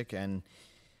music and.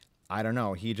 I don't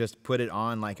know. He just put it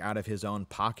on like out of his own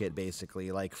pocket,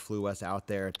 basically, like flew us out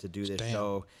there to do this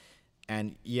show.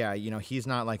 And yeah, you know, he's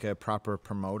not like a proper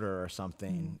promoter or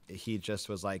something. He just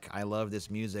was like, I love this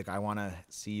music. I want to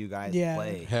see you guys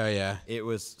play. Hell yeah. It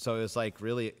was like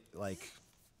really like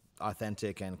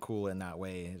authentic and cool in that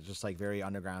way. It's just like very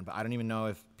underground, but I don't even know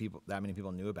if that many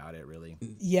people knew about it really.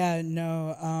 Yeah,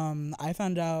 no. I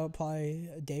found out probably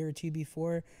a day or two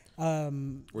before.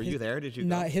 Were you there? Did you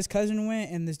No, go? his cousin went,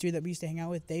 and this dude that we used to hang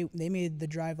out with, they made the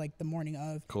drive like the morning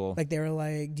of. Cool. Like they were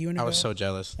like, "Do you want to?" I was so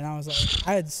jealous. And I was like,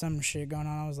 I had some shit going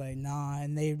on. I was like, nah.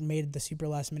 And they made the super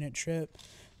last minute trip.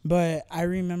 But I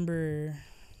remember,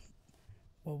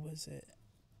 what was it?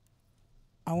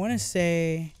 I want to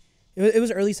say it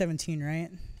was early 17, right?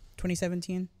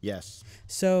 2017. Yes.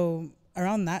 So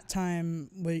around that time,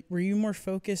 were you more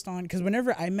focused on, because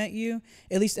whenever I met you,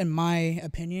 at least in my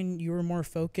opinion, you were more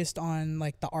focused on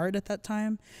like the art at that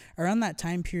time. Around that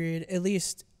time period, at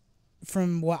least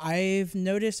from what I've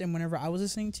noticed and whenever I was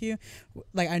listening to you,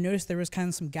 like I noticed there was kind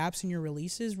of some gaps in your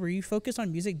releases. Were you focused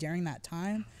on music during that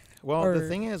time? Well, the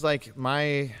thing is, like,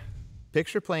 my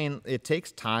Pictureplane, it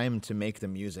takes time to make the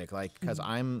music, like, because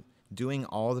I'm doing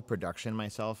all the production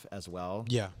myself as well.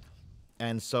 Yeah.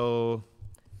 And so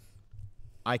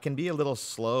I can be a little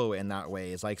slow in that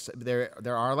way. It's like there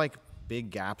are like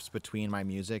big gaps between my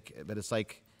music, but it's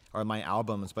like, or my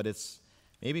albums, but it's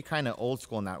maybe kind of old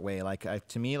school in that way. Like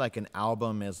to me, like an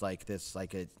album is like this,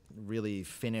 like a really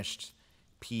finished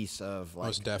piece of like,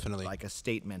 most definitely, like a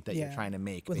statement that you're trying to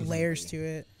make with basically. Layers to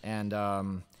it. And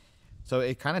so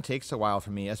it kind of takes a while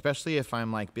for me, especially if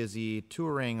I'm like busy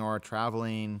touring or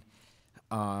traveling,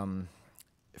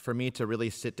 for me to really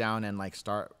sit down and like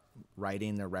start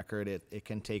writing the record. It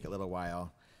can take a little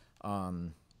while.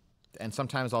 And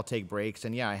sometimes I'll take breaks,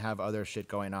 and yeah, I have other shit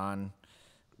going on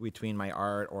between my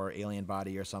art or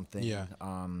ALIENBODY or something. Yeah.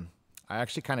 I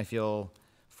actually kind of feel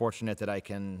fortunate that I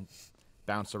can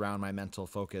bounce around my mental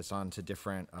focus onto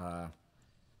different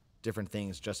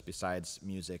things just besides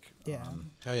music. Yeah.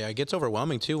 Hell yeah, it gets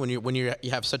overwhelming too when you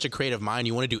have such a creative mind.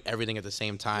 You want to do everything at the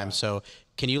same time. Yeah. So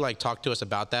can you like talk to us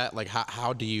about that? Like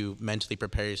how do you mentally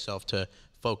prepare yourself to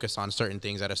focus on certain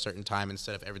things at a certain time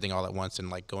instead of everything all at once and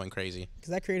like going crazy?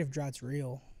 Because that creative drought's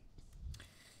real.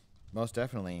 Most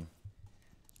definitely.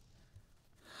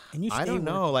 And you I don't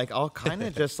know. Like I'll kind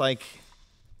of just like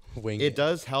wing it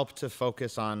does help to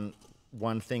focus on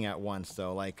one thing at once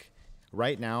though. Like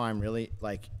right now I'm really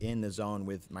like in the zone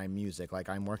with my music. Like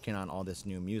I'm working on all this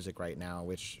new music right now,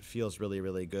 which feels really,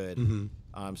 really good.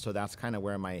 So that's kind of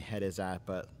where my head is at.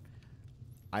 But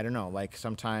I don't know, like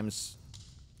sometimes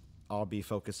I'll be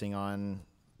focusing on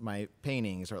my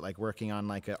paintings or like working on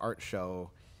like an art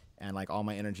show, and like all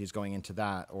my energy is going into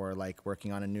that, or like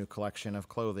working on a new collection of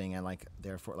clothing, and like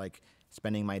therefore like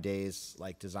spending my days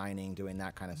like designing, doing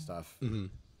that kind of stuff.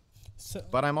 So,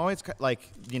 But I'm always like,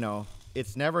 you know,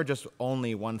 it's never just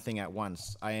only one thing at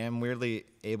once. I am weirdly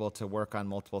able to work on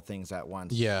multiple things at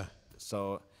once. Yeah.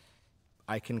 So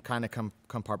I can kind of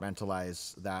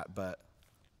compartmentalize that, but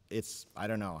I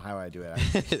don't know how I do it.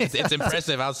 It's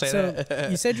impressive. I'll say so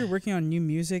that. you said you're working on new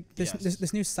music. Yes.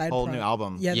 This new side Whole new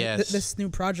album. Yeah, Yes. this new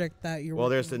project that you're. Well,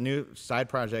 working there's the new side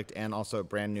project and also a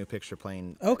brand new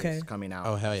Pictureplane that's coming out.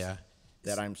 Oh, hell yeah.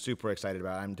 That I'm super excited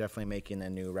about. I'm definitely making a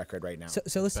new record right now.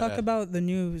 So let's talk about the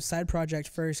new side project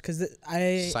first, because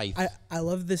I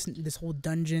love this whole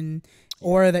dungeon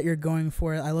aura that you're going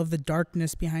for. I love the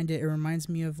darkness behind it. It reminds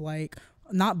me of like,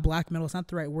 not black metal, it's not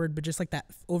the right word, but just like that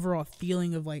overall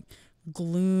feeling of like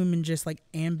gloom and just like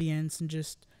ambience and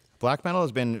just. Black metal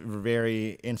has been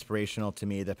very inspirational to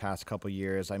me the past couple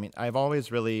years. I mean, I've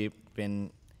always really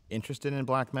been interested in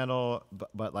black metal,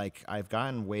 but like I've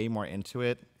gotten way more into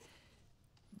it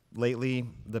lately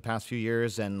the past few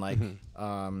years, and like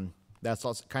that's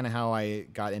also kind of how I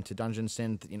got into dungeon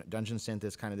synth. You know, dungeon synth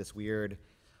is kind of this weird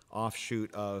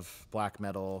offshoot of black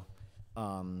metal.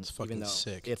 It's fucking even though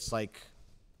sick. It's like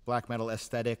black metal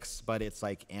aesthetics, but it's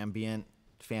like ambient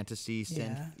fantasy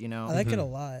synth. You know, I like it a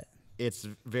lot. It's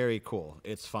very cool.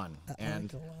 It's fun. I And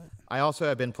like it a lot. I also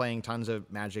have been playing tons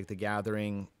of Magic the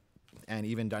Gathering and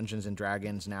even Dungeons and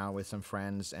Dragons now with some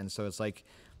friends. And so it's like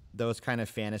those kind of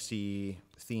fantasy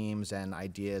themes and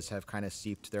ideas have kind of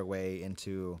seeped their way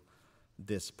into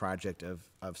this project of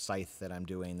Scythe that I'm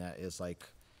doing that is like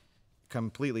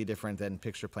completely different than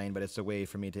Pictureplane, but it's a way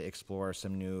for me to explore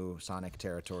some new sonic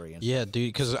territory. And Yeah,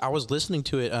 dude, because I was listening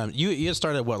to it. You had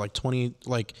started what,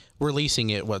 like releasing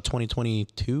it,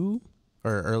 2022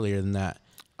 or earlier than that?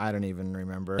 I don't even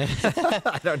remember.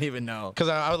 I don't even know. Because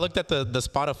I looked at the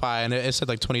Spotify and it said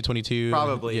like 2022.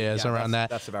 Probably. Yeah, it's around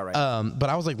that. That's about right. But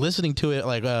I was like listening to it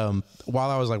like while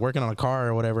I was like working on a car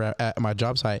or whatever at my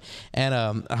job site, and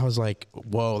I was like,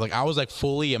 whoa, like I was like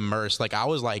fully immersed. Like I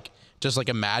was like just like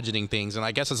imagining things, and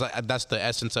I guess that's the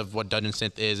essence of what dungeon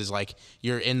synth is like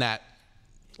you're in that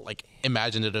like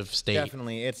imaginative state.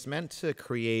 Definitely. It's meant to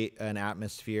create an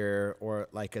atmosphere or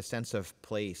like a sense of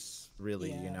place,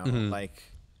 really, you know, like.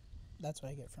 That's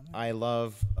what I get from it. I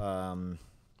love,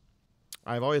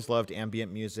 I've always loved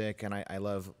ambient music, and I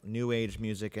love new age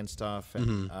music and stuff.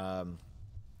 And,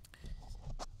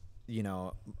 you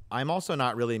know, I'm also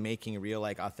not really making real,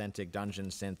 like, authentic dungeon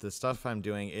synth. The stuff I'm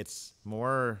doing, it's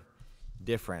more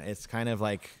different. It's kind of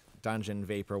like dungeon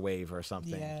vaporwave or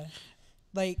something. Yeah.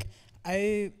 Like,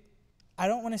 I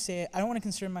don't want to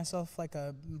consider myself like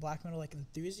a black metal like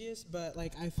enthusiast, but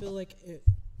like I feel like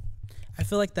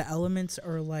the elements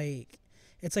are like,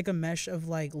 it's like a mesh of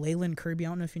like Leyland Kirby. I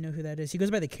don't know if you know who that is. He goes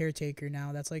by the Caretaker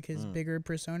now. That's like his bigger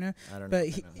persona. I don't know. But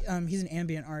he's an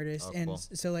ambient artist, Oh, and cool.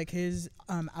 so like his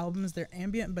albums, they're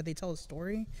ambient, but they tell a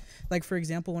story. Like for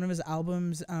example, one of his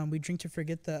albums, "We Drink to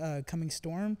Forget the Coming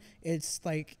Storm." It's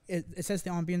like it says the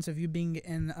ambience of you being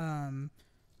in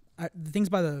the things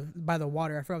by the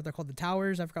water. I forgot what they're called. The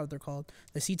towers. I forgot what they're called.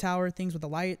 The sea tower things with the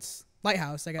lights.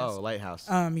 Lighthouse, I guess. Oh, Lighthouse.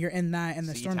 You're in that, and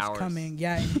the Sea storm's towers. coming.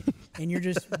 Yeah, and you're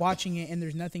just watching it, and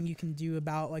there's nothing you can do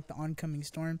about like the oncoming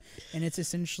storm. And it's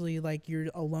essentially like you're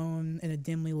alone in a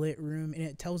dimly lit room, and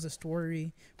it tells a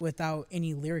story without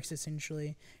any lyrics,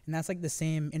 essentially. And that's like the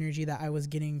same energy that I was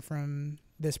getting from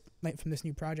this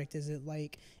new project. Is it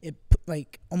like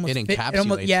almost It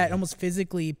encapsulates it you. almost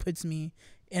physically puts me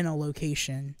in a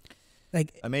location,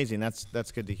 like. Amazing.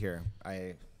 That's good to hear.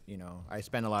 I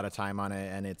spend a lot of time on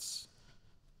it, and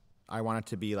I want it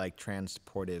to be like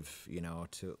transportive,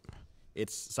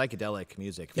 it's psychedelic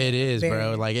music. It is, bro.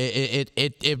 Very. Like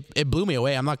it blew me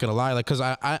away. I'm not gonna lie, like, cause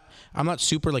I'm not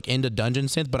super like into dungeon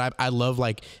synth, but I love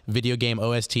like video game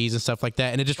OSTs and stuff like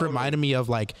that, and it just reminded me of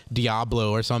like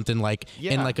Diablo or something, like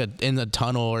in the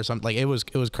tunnel or something. Like it was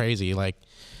crazy. Like,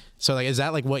 so like, is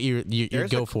that like what you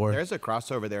go for? There's a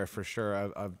crossover there for sure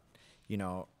of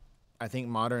I think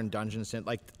modern dungeon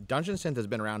synth has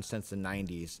been around since the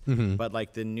 90s, but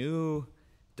like the new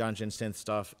dungeon synth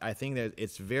stuff, I think that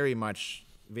it's very much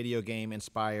video game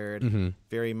inspired,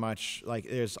 very much like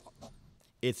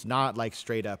it's not like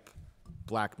straight up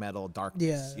black metal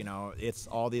darkness, it's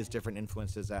all these different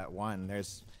influences at one.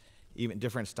 There's even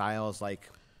different styles like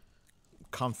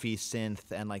comfy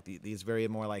synth and like these very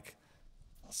more like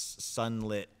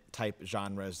sunlit type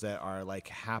genres that are like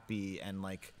happy and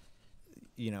like,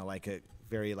 you know, like a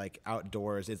very like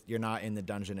outdoors. You're not in the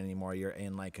dungeon anymore. You're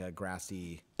in like a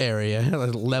grassy area,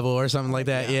 like level or something like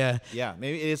that. Yeah.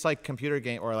 Maybe it's like computer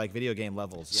game or like video game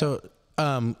levels. So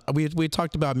we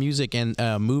talked about music and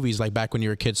movies like back when you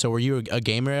were a kid. So were you a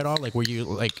gamer at all? Like were you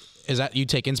like, is that you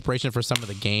take inspiration for some of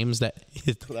the games that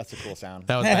That's a cool sound.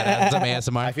 that was badass,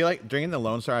 some ASMR? I feel like during the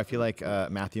Lone Star, I feel like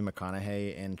Matthew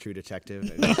McConaughey in True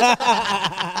Detective,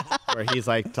 where he's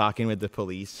like talking with the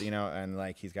police, you know, and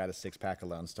like he's got a 6-pack of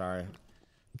Lone Star.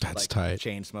 That's like, tight.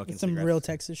 Chain smoking. Some cigarettes. real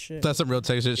Texas shit. That's some real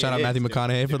Texas shit. Shout out Matthew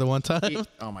McConaughey for the one time.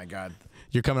 Oh my God.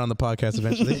 You're coming on the podcast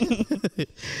eventually.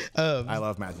 I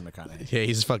love Matthew McConaughey. Yeah,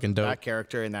 he's fucking dope. That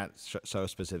character in that show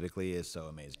specifically is so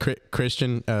amazing.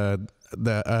 Christian, the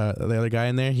other guy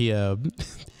in there, he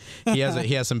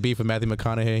has some beef with Matthew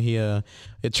McConaughey.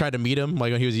 He tried to meet him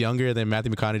like when he was younger, then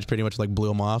Matthew McConaughey just pretty much like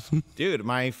blew him off. Dude,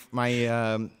 my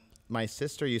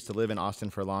sister used to live in Austin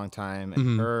for a long time,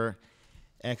 and her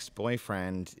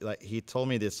ex-boyfriend, like, he told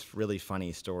me this really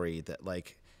funny story that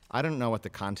like I don't know what the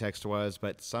context was,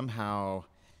 but somehow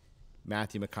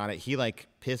Matthew McConaughey, he like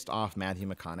pissed off Matthew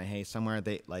McConaughey somewhere.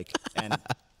 They like, and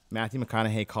Matthew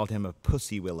McConaughey called him a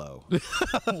pussy willow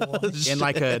in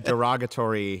like a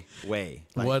derogatory way.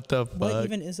 Like, what the fuck? What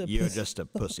even is a you're pussy? just a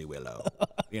pussy willow,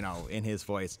 you know, in his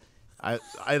voice. I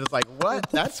was like, what?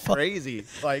 That's crazy.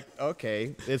 Like,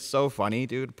 okay, it's so funny,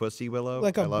 dude. Pussy willow.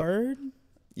 Like a bird?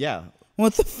 Yeah.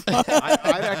 What the fuck?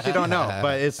 I actually don't know,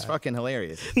 but it's fucking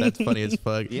hilarious. That's funny as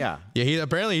fuck. Yeah. Yeah.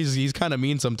 He's kind of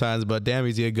mean sometimes, but damn,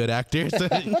 he's a good actor. So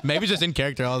maybe just in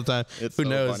character all the time. It's Who so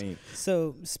knows? funny.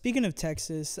 So speaking of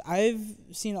Texas, I've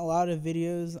seen a lot of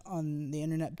videos on the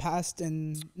internet, past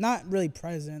and not really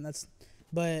present.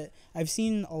 But I've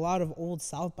seen a lot of old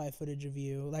South by footage of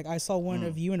you. Like I saw one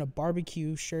of you in a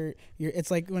barbecue shirt.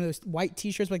 It's like one of those white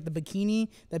T-shirts, like the bikini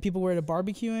that people wear at a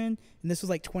barbecue in. And this was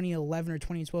like 2011 or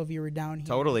 2012. You were down here.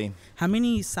 Totally. How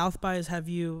many South bys would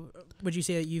you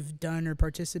say that you've done or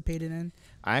participated in?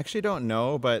 I actually don't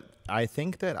know, but I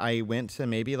think that I went to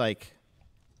maybe like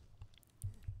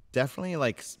definitely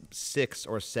like 6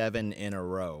 or 7 in a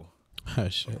row. Oh,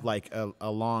 shit. Like a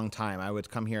long time. I would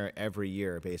come here every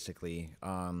year, basically.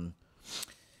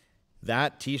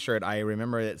 That T-shirt, I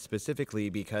remember it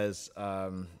specifically because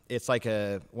it's like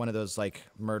one of those like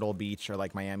Myrtle Beach or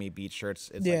like Miami Beach shirts.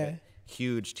 It's like a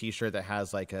huge T-shirt that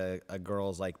has like a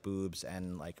girl's like boobs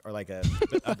and like or like a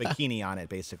bikini on it,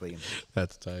 basically.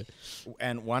 That's tight.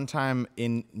 And one time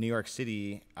in New York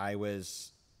City, I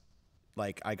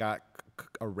got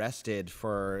arrested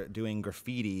for doing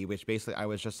graffiti, which basically I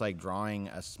was just like drawing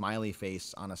a smiley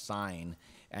face on a sign,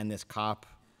 and this cop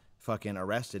fucking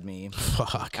arrested me.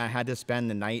 Fuck. I had to spend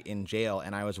the night in jail,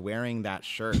 and I was wearing that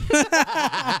shirt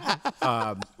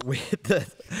with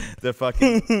the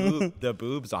fucking the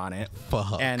boobs on it.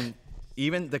 Fuck. And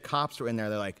even the cops were in there.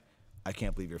 They're like, I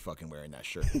can't believe you're fucking wearing that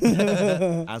shirt.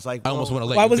 I was like, I almost want to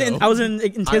let Well, you go. I wasn't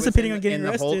anticipating I was on getting in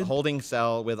arrested. the holding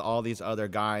cell with all these other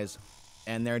guys,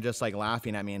 and they're just like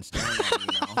laughing at me and staring at me,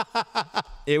 you know?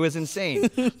 It was insane.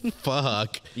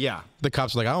 Fuck. Yeah. The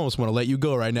cops are like, I almost want to let you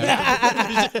go right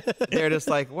now. They're just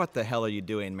like, what the hell are you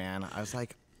doing, man? I was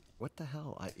like, what the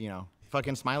hell?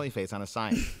 Fucking smiley face on a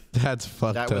sign. That's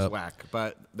fucked That up. was whack.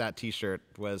 But that T-shirt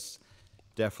was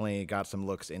definitely got some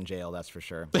looks in jail, that's for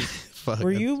sure. Fuck.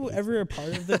 Were you ever a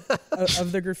part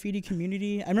of the graffiti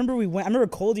community? I remember I remember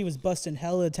Coldy was busting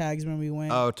hella tags when we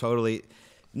went. Oh, totally.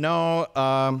 No,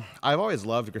 I've always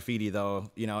loved graffiti,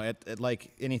 though. You know, it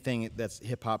like anything that's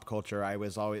hip hop culture, I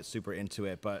was always super into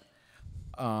it. But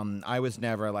I was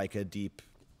never like a deep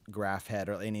graph head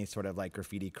or any sort of like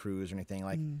graffiti crews or anything.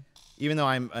 Like, even though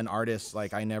I'm an artist,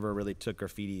 like I never really took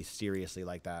graffiti seriously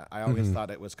like that. I always thought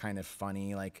it was kind of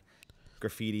funny, like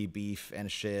graffiti beef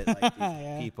and shit, like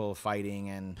these people fighting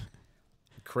and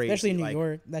crazy. Especially in New like,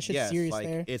 York, that shit's serious like,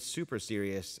 there. It's super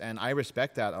serious, and I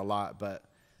respect that a lot. But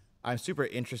I'm super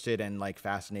interested and like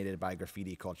fascinated by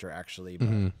graffiti culture, actually.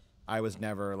 But I was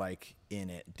never like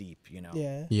in it deep, you know.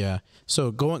 Yeah. Yeah.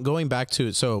 So going back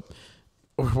to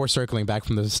we're circling back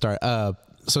from the start.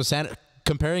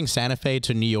 Comparing Santa Fe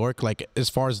to New York, like as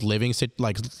far as living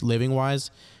wise,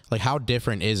 like how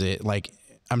different is it? Like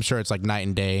I'm sure it's like night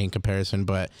and day in comparison,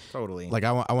 but Totally. like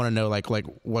I want to know like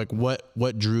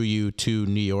what drew you to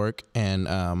New York,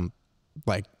 and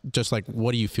like just like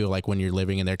what do you feel like when you're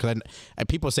living in there? Because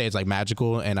people say it's like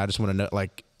magical, and I just want to know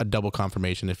like a double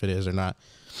confirmation if it is or not.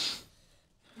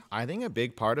 I think a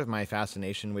big part of my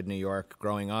fascination with New York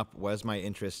growing up was my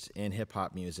interest in hip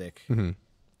hop music.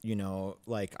 You know,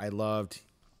 like I loved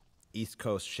East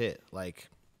Coast shit. Like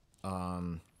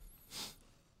You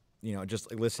know,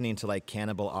 just listening to like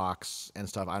Cannibal Ox and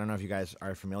stuff. I don't know if you guys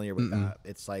are familiar with that.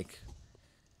 It's like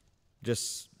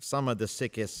just some of the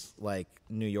sickest like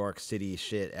New York City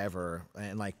shit ever.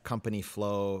 And like Company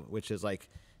Flow, which is like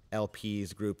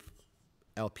LP's group,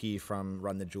 LP from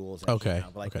Run the Jewels. Okay.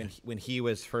 But like when he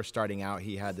was first starting out,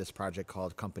 he had this project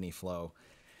called Company Flow,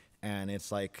 and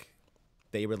it's like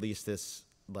they released this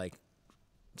like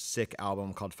sick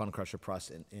album called Fun Crusher Plus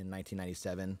in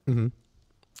 1997,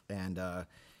 and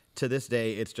to this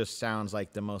day, it just sounds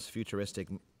like the most futuristic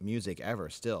music ever.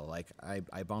 Still, like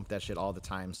I bump that shit all the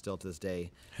time. Still to this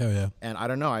day. Hell yeah. And I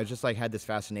don't know. I just like had this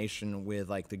fascination with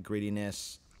like the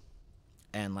grittiness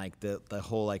and like the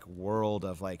whole like world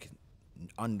of like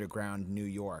underground New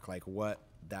York, like what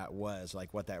that was,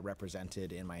 like what that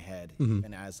represented in my head,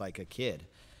 even as like a kid.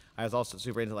 I was also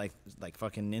super into like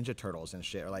fucking Ninja Turtles and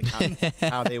shit, or like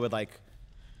how they would like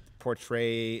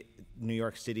portray New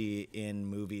York City in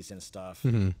movies and stuff.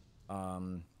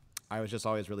 I was just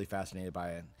always really fascinated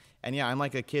by it. And yeah, I'm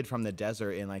like a kid from the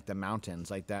desert in like the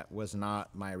mountains. Like that was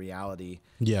not my reality.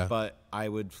 Yeah. But I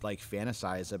would like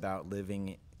fantasize about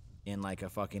living in like a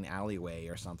fucking alleyway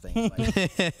or something. Like,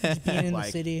 Just being in like,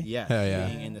 the city. Yeah, Hell yeah.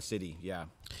 being in the city. Yeah.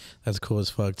 That's cool as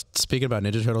fuck. Speaking about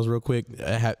Ninja Turtles real quick,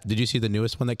 did you see the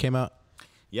newest one that came out?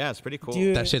 Yeah, it's pretty cool.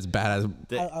 Dude, That shit's badass.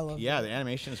 I love the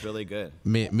animation is really good.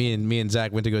 Me and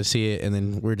Zach went to go see it, and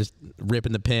then we're just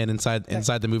ripping the pen inside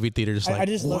the movie theater, just like I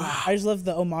just wow. love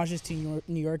the homages to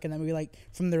New York in that movie, like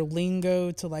from their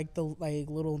lingo to like the like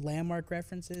little landmark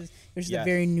references. It was just a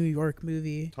very New York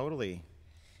movie. Totally.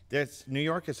 New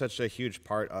York is such a huge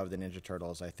part of the Ninja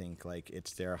Turtles. I think like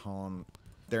it's their home.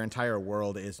 Their entire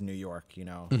world is New York. You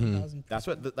know, that's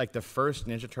what the first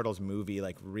Ninja Turtles movie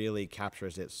like really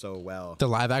captures it so well. The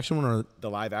live action one or the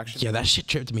live action? Yeah, that shit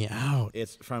tripped me out.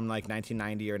 It's from like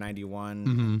 1990 or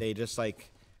 91. They just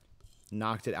like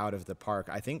knocked it out of the park.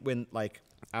 I think when like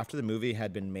after the movie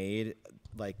had been made,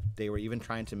 like they were even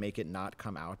trying to make it not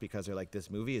come out because they're like,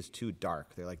 this movie is too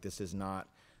dark. They're like, this is not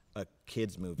a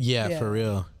kids movie. Yeah, for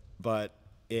real. But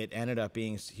it ended up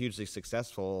being hugely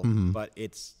successful. But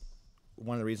it's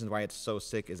one of the reasons why it's so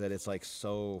sick is that it's like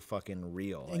so fucking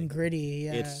real And like, gritty.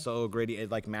 Yeah, it's so gritty.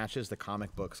 It like matches the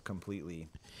comic books completely.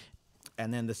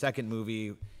 And then the second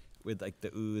movie with like the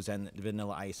ooze and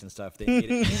Vanilla Ice and stuff, they made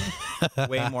it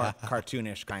way more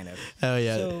cartoonish, kind of. Hell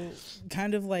yeah. So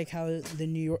kind of like how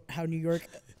New York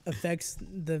affects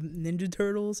the Ninja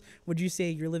Turtles. Would you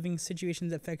say your living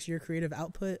situations affects your creative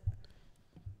output?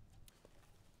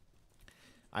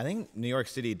 I think New York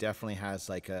City definitely has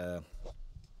like a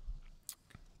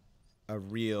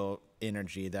real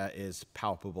energy that is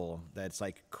palpable, that's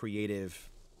like creative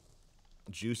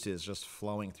juices just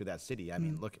flowing through that city. I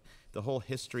mean, look, the whole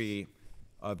history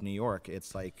of New York,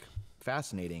 it's like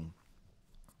fascinating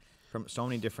from so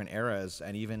many different eras.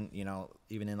 And even, you know,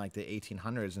 even in like the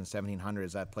 1800s and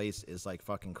 1700s, that place is like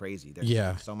fucking crazy. There's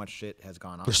like, so much shit has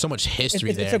gone on. There's so much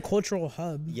history there. It's a cultural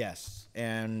hub. Yes.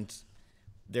 And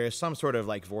there's some sort of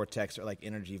like vortex or like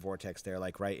energy vortex there,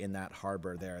 like right in that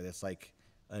harbor there. That's like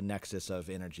a nexus of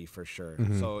energy for sure.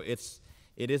 So it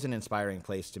is an inspiring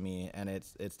place to me, and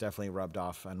it's definitely rubbed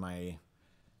off on my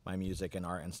music and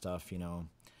art and stuff. You know,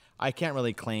 I can't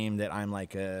really claim that I'm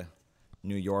like a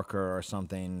New Yorker or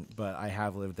something, but I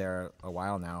have lived there a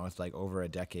while now. It's like over a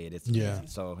decade. It's crazy.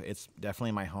 So it's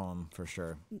definitely my home for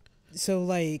sure. So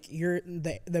like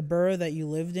the borough that you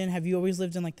lived in, have you always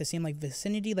lived in like the same like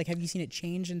vicinity? Like have you seen it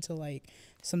change into like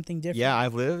something different? Yeah,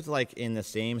 I've lived like in the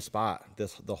same spot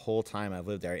the whole time I've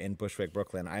lived there in Bushwick,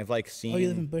 Brooklyn. I've like seen. Oh, you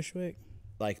live in Bushwick?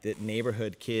 Like the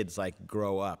neighborhood kids like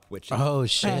grow up, which oh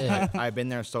shit. I've been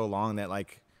there so long that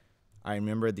like I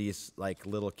remember these like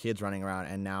little kids running around,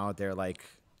 and now they're like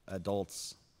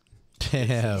adults.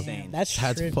 Damn, that's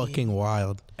fucking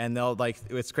wild. And they'll like,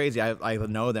 it's crazy. I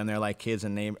know them. They're like kids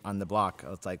and on the block.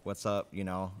 It's like, what's up? You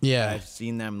know? Yeah. I've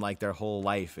seen them like their whole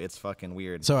life. It's fucking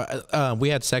weird. So we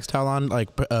had Sextile on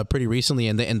like pretty recently,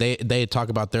 and they talk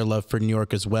about their love for New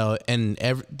York as well. And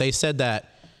they said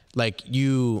that like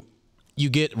you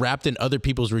get wrapped in other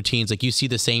people's routines. Like you see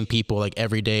the same people like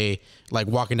every day, like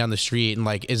walking down the street. And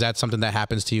like, is that something that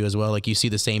happens to you as well? Like you see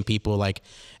the same people like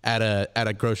at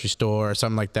a grocery store or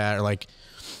something like that, or like.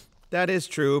 That is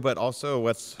true, but also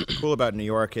what's cool about New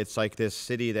York, it's like this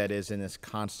city that is in this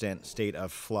constant state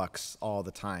of flux all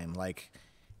the time. Like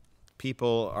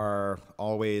people are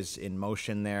always in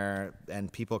motion there,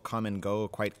 and people come and go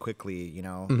quite quickly, you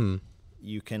know.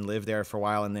 You can live there for a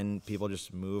while and then people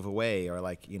just move away, or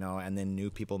like, you know, and then new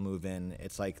people move in.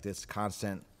 It's like this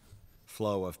constant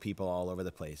flow of people all over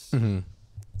the place.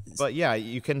 But yeah,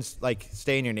 you can like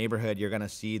stay in your neighborhood. You're gonna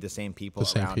see the same people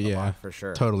around a lot for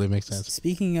sure. Totally makes sense.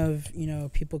 Speaking of, you know,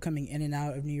 people coming in and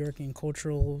out of New York and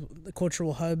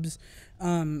cultural hubs,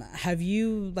 have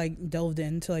you like delved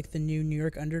into like the new New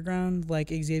York Underground, like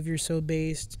Xavier So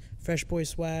Based, Fresh Boy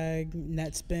Swag,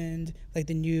 Netspend, like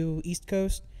the new East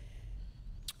Coast?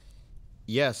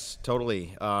 Yes,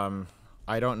 totally.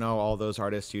 I don't know all those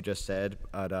artists you just said,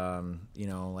 but you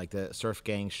know, like the Surf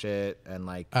Gang shit and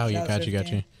like. Oh, you got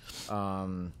you.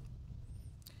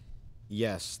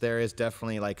 Yes, there is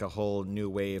definitely like a whole new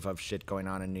wave of shit going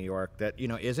on in New York that, you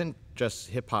know, isn't just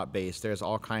hip hop based. There's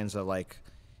all kinds of like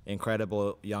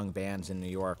incredible young bands in New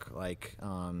York, like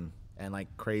and like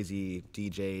crazy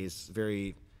DJs,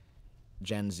 very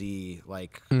Gen Z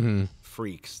like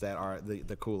freaks that are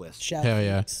the coolest.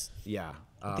 Hell Yeah.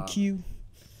 The Q.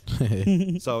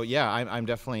 So yeah, I'm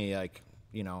definitely like,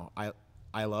 you know,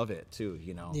 I love it too,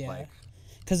 you know, like.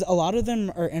 Because a lot of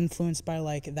them are influenced by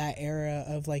like that era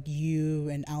of like you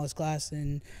and Alice Glass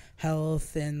and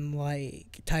Health and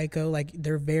like Tycho. Like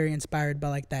they're very inspired by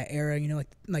like that era, you know,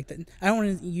 like the, I don't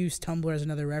want to use Tumblr as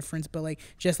another reference, but like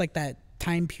just like that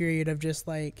time period of just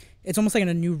like it's almost like in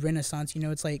a new renaissance, you know.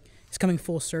 It's like it's coming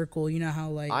full circle, you know how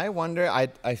like I wonder,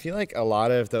 I feel like a lot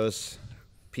of those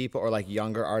people or like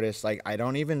younger artists, like I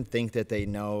don't even think that they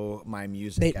know my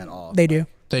music at all. They do.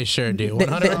 They sure do.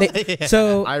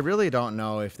 So I really don't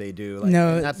know if they do. Like,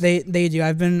 no, they do.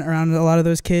 I've been around a lot of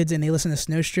those kids, and they listen to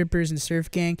Snow Strippers and Surf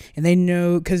Gang, and they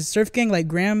know because Surf Gang, like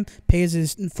Graham pays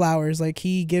his flowers, like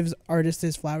he gives artists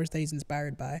his flowers that he's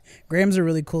inspired by. Graham's a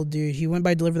really cool dude. He went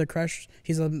by Deliver the Crush.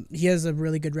 He has a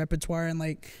really good repertoire, and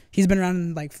like he's been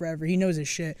around like forever. He knows his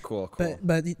shit. Cool.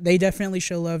 But they definitely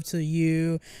show love to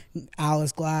you,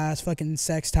 Alice Glass, fucking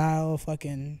Sextile,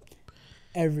 fucking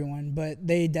everyone. But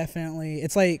they definitely,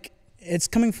 it's like it's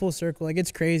coming full circle. Like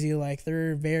it's crazy. Like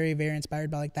they're very, very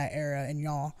inspired by like that era and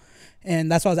y'all.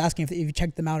 And that's why I was asking if you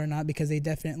checked them out or not, because they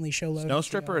definitely show love. Snow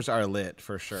Strippers are lit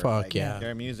for sure. Fuck like, yeah.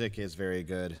 Their music is very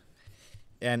good.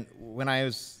 And when I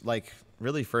was like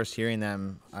really first hearing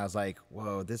them, I was like,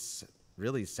 whoa, this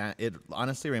really it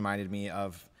honestly reminded me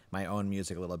of my own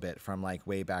music a little bit from like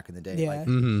way back in the day. Yeah.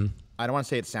 Like, I don't want to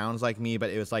say it sounds like me, but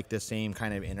it was like the same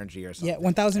kind of energy or something. Yeah,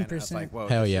 1000%. Like, whoa,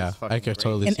 hell this yeah, is fucking I could great.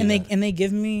 totally see that. And they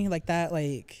give me like that,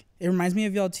 like it reminds me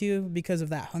of y'all too because of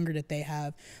that hunger that they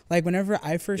have. Like whenever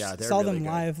I first saw really them good.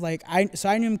 live, like I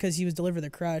knew him because he was Deliver the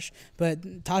Crush,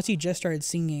 but Tati just started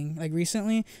singing like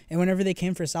recently, and whenever they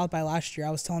came for South by last year,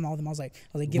 I was telling all of them, I was like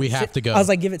we have to go. I was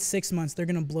like, give it 6 months, they're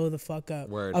gonna blow the fuck up.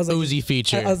 Word. I was like, Uzi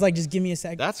feature. I was like, just give me a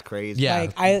sec. That's crazy. Yeah.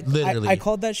 Like literally. I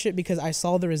called that shit because I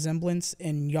saw the resemblance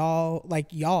in y'all,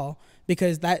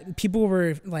 because that people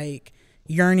were like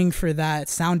yearning for that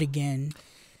sound again.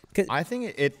 I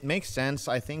think it makes sense.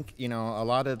 I think, you know, a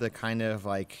lot of the kind of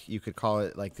like, you could call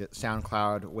it like the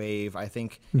SoundCloud wave. I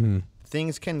think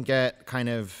things can get kind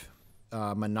of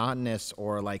monotonous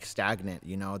or like stagnant,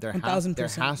 you know. There has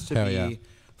to Hell be yeah.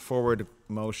 forward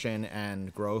motion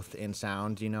and growth in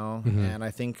sound, you know. And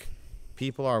I think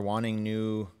people are wanting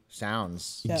new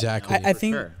sounds. Yeah, Exactly. I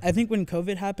think when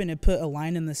COVID happened, it put a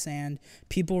line in the sand.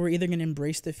 People were either gonna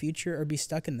embrace the future or be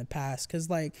stuck in the past. Cause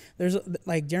like there's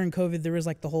like during COVID, there was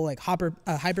like the whole like hyper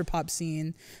pop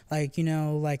scene. Like, you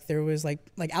know, like there was like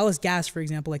Alice Gas, for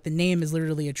example. Like the name is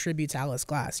literally a tribute to Alice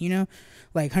Glass. You know,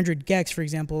 like 100 Gex, for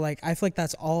example. Like I feel like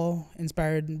that's all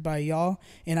inspired by y'all,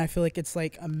 and I feel like it's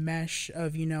like a mesh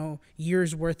of, you know,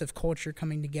 years worth of culture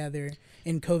coming together.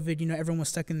 In COVID, you know, everyone was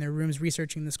stuck in their rooms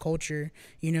researching this culture,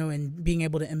 you know, and being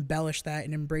able to embellish that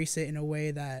and embrace it in a way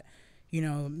that, you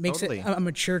know, makes it a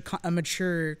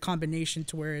mature combination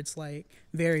to where it's like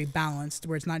very balanced,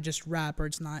 where it's not just rap or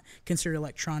it's not considered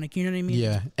electronic. You know what I mean?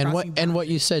 Yeah, and what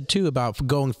you said too about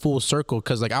going full circle,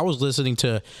 because like I was listening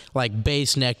to like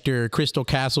Bass Nectar, Crystal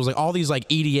Castles, like all these like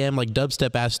EDM, like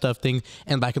dubstep ass stuff thing,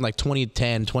 and back in like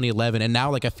 2010, 2011, and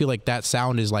now like I feel like that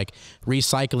sound is like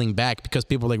recycling back because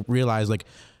people like realize like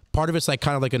part of it's like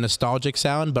kind of like a nostalgic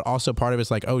sound, but also part of it's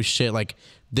like, oh shit, like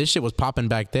this shit was popping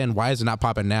back then. Why is it not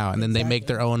popping now? And then they make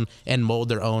their own and mold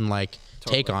their own like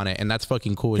take on it, and that's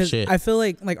fucking cool as shit. I feel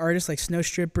like artists like Snow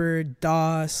Stripper,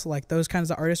 DOS, like those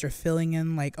kinds of artists are filling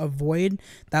in like a void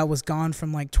that was gone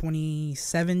from like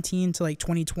 2017 to like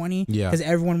 2020. Yeah, because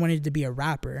everyone wanted to be a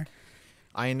rapper.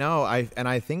 I know.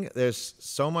 I think there's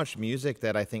so much music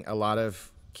that I think a lot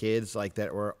of kids like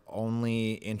that were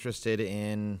only interested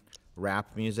in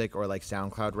rap music or like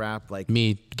SoundCloud rap, like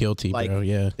me guilty, like, bro.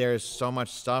 Yeah, there's so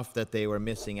much stuff that they were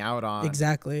missing out on.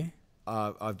 Exactly.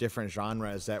 Of different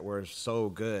genres that were so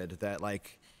good that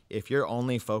like if you're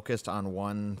only focused on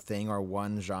one thing or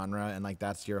one genre and like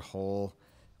that's your whole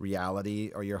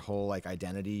reality or your whole like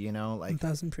identity, you know, like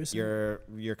 1000%.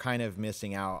 you're kind of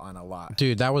missing out on a lot.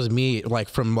 Dude, that was me like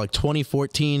from like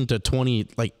 2014 to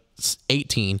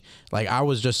 2018. Like I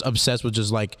was just obsessed with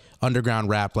just like underground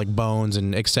rap, like Bones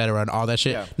and etc. and all that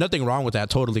shit. Yeah. Nothing wrong with that,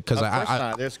 totally, because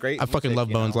There's great I fucking music, love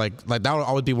Bones. Like that would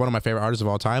always be one of my favorite artists of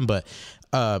all time. But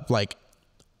like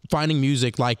finding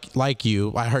music like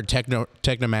you, I heard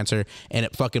Technomancer and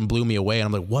it fucking blew me away. And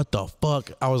I'm like, what the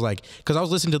fuck? I was like, because I was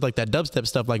listening to like that dubstep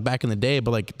stuff like back in the day,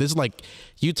 but like this is like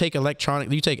you take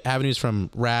avenues from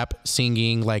rap,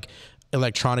 singing, like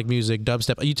electronic music,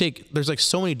 dubstep. There's like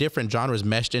so many different genres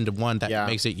meshed into one that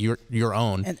makes it your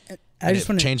own. And I just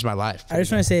want to change my life. I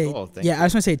just want to say, I just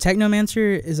want to say,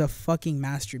 Technomancer is a fucking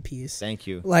masterpiece. Thank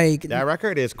you. Like that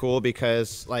record is cool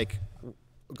because like.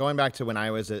 Going back to when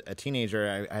I was a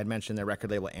teenager, I had mentioned their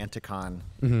record label Anticon.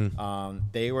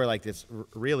 They were like this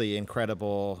really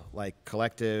incredible like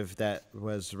collective that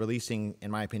was releasing, in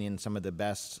my opinion, some of the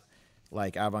best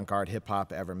like avant-garde hip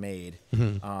hop ever made.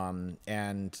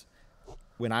 And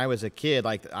when I was a kid,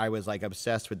 like I was like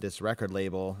obsessed with this record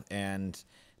label, and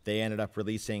they ended up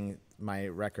releasing my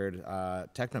record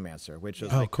Technomancer, which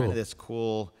was like cool. kind of this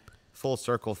cool full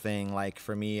circle thing, like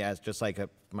for me as just like a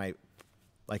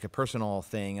personal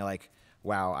thing, like,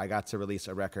 wow, I got to release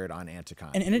a record on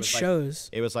Anticon. And it shows.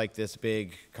 It was like this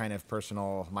big kind of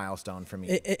personal milestone for me.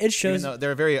 It shows. Even though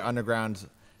they're a very underground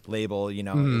label, you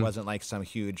know, it wasn't like some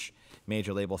huge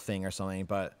major label thing or something,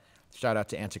 but shout out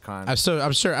to Anticon.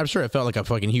 I'm sure it felt like a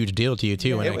fucking huge deal to you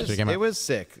too when it actually came out. It was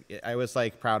sick. I was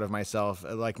like proud of myself.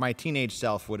 Like my teenage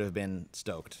self would have been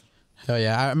stoked. Hell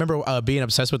yeah. I remember being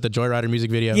obsessed with the Joyrider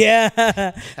music video. Yeah.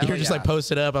 You were just like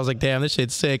posted up. I was like, damn, this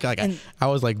shit's sick. Like I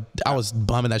was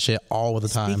bumming that shit all the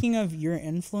time. Speaking of your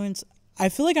influence, I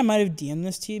feel like I might have DM'd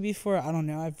this to you before. I don't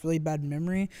know. I have really bad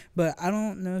memory, but I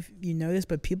don't know if you know this,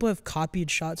 but people have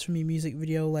copied shots from your music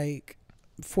video like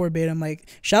verbatim. Like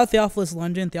shout out Theophilus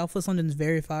London. Theophilus London's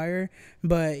very fire,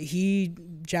 but he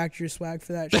jacked your swag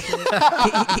for that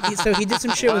shit. So he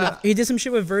did some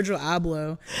shit with Virgil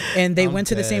Abloh, and they went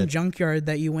to the same junkyard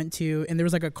that you went to, and there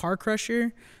was like a car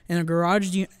crusher in a garage.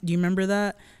 Do you remember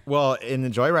that? Well, in the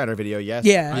Joyrider video, yes.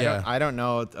 Yeah. I don't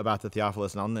know about the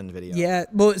Theophilus London video. Yeah.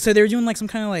 Well, so they were doing like some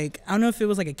kind of like, I don't know if it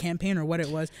was like a campaign or what it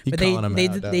was, but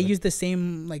they used the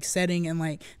same like setting, and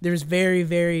like there's very,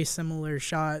 very similar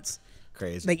shots.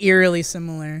 Crazy. Like eerily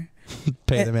similar.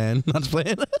 Pay the man. Not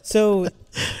playing. So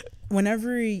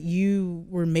whenever you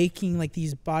were making like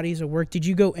these bodies of work, did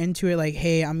you go into it like,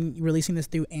 hey, I'm releasing this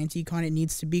through Anticon, it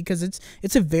needs to be, because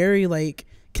it's a very like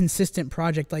consistent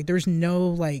project. Like there's no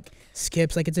like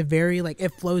skips. Like it's a very like,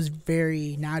 it flows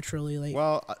very naturally. Like,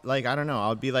 well, like I don't know,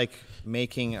 I'll be like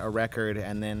making a record,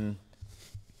 and then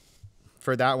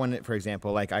for that one, for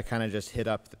example, like I kind of just hit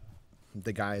up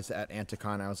the guys at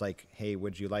Anticon. I was like, hey,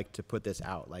 would you like to put this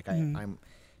out? Like I'm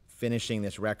finishing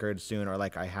this record soon, or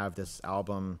like I have this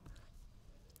album,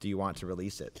 do you want to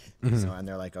release it? So, and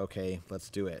they're like, okay, let's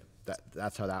do it.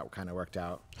 That's how that kind of worked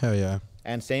out. Hell yeah.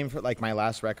 And same for like my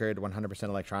last record, 100%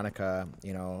 Electronica.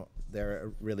 You know, they're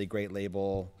a really great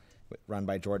label run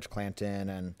by George Clanton,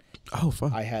 and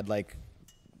I had like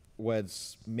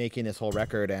was making this whole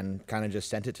record and kind of just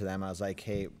sent it to them. I was like,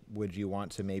 hey, would you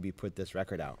want to maybe put this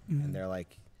record out? And they're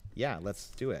like, yeah,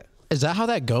 let's do it. Is that how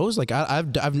that goes? Like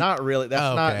I've not really.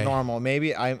 That's not normal.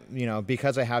 Maybe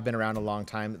because I have been around a long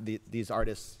time, these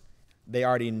artists, they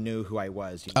already knew who I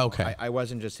was. You know? Okay. I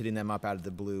wasn't just hitting them up out of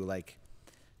the blue, like,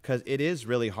 because it is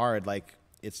really hard. Like,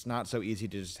 it's not so easy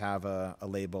to just have a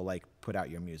label like put out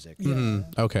your music.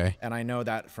 Okay. And I know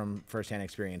that from firsthand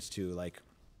experience too. Like,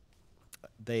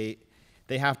 they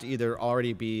have to either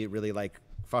already be really like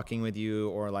fucking with you,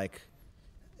 or like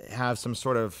have some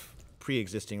sort of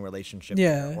pre-existing relationship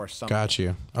or something. Got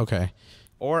you. Okay.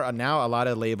 Or now a lot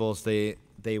of labels, they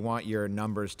want your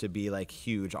numbers to be like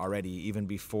huge already, even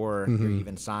before you're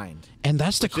even signed. And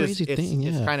that's the crazy thing.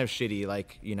 It's kind of shitty.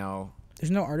 Like, you know,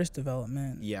 there's no artist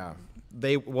development. Yeah.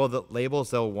 The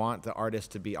labels, they'll want the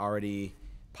artist to be already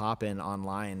popping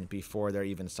online before they're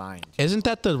even signed. Isn't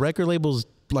that the record labels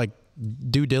like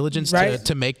due diligence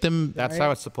to make them? That's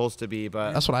how it's supposed to be,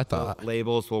 but that's what I thought.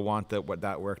 Labels will want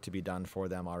that work to be done for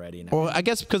them already now. Well, I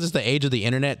guess because it's the age of the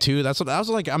internet too. That's what I was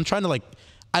like. I'm trying to like.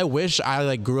 I wish I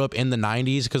like grew up in the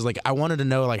 90s, because like I wanted to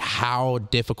know like how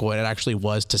difficult it actually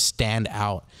was to stand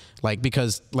out. Like,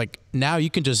 because like now you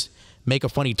can just make a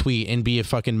funny tweet and be a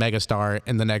fucking megastar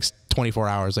in the next 24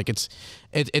 hours. Like it's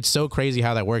so crazy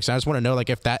how that works. And I just want to know like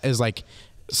if that is like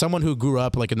someone who grew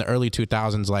up like in the early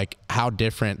 2000s, like how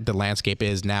different the landscape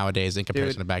is nowadays in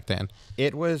comparison to back then.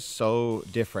 It was so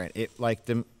different. It like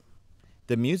the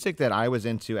the music that I was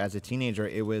into as a teenager,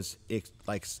 it was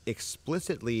like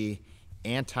explicitly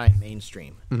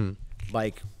anti-mainstream.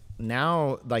 Like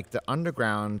now, like the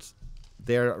underground,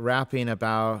 they're rapping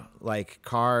about like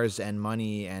cars and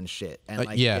money and shit and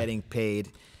like getting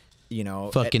paid, you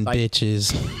know, fucking like,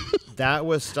 bitches. That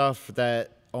was stuff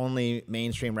that only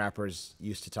mainstream rappers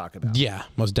used to talk about. Yeah,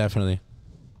 most definitely.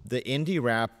 The indie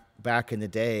rap back in the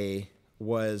day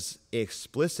was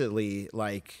explicitly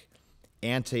like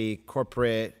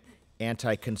anti-corporate,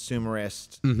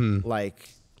 anti-consumerist, like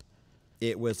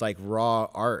it was like raw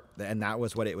art, and that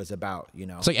was what it was about, you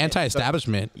know. It's like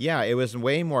anti-establishment. Yeah, it was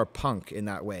way more punk in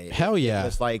that way. Hell yeah. It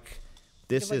was like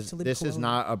this is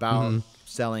not about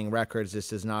selling records.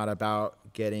 This is not about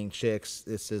getting chicks.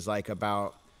 This is like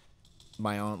about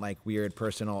my own like weird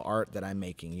personal art that I'm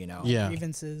making, you know. Yeah.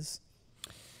 Grievances.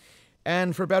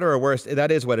 And for better or worse,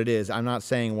 that is what it is. I'm not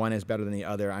saying one is better than the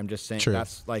other. I'm just saying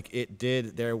that's like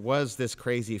there was this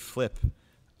crazy flip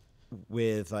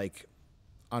with like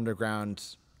underground,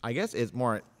 I guess it's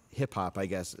more hip hop, I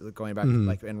guess, going back to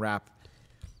like in rap.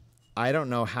 I don't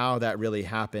know how that really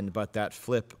happened, but that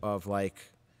flip of like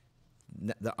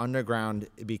the underground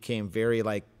became very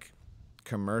like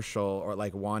commercial or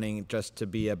like wanting just to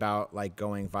be about like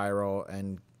going viral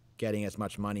and getting as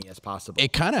much money as possible.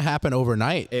 It kind of happened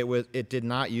overnight. It did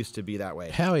not used to be that way.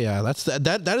 Hell yeah,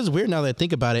 that is weird now that I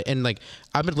think about it. And like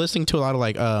I've been listening to a lot of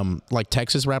like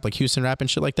Texas rap, like Houston rap and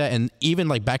shit like that. And even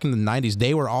like back in the 90s,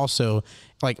 they were also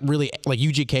like really like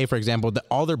UGK, for example.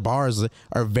 All their bars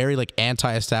are very like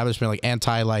anti-establishment, like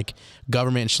anti like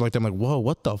government and shit like that. I'm like, whoa,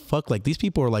 what the fuck? Like these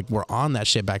people were on that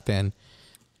shit back then.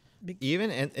 Even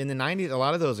in the 90s, a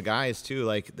lot of those guys too,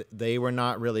 like they were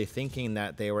not really thinking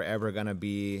that they were ever going to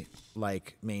be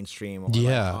like mainstream or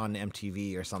like on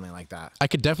MTV or something like that. I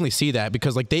could definitely see that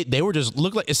because like they were just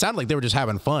it sounded like they were just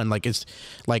having fun. Like it's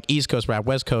like East Coast rap,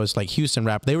 West Coast, like Houston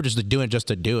rap. They were just doing it just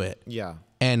to do it. Yeah.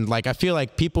 And like I feel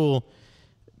like people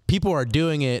are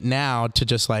doing it now to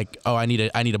just like, oh, I need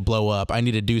to blow up. I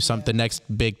need to do the next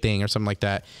big thing or something like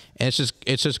that. And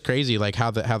it's just crazy like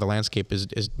how the landscape is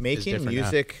making is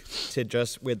music now. To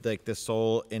just with like the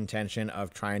sole intention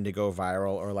of trying to go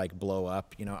viral or like blow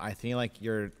up. You know, I feel like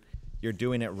you're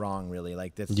doing it wrong, really.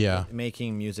 Like that's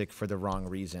making music for the wrong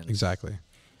reason. Exactly.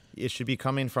 It should be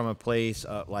coming from a place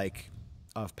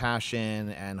of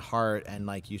passion and heart, and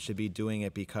like you should be doing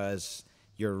it because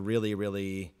you're really,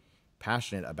 really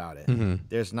passionate about it.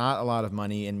 There's not a lot of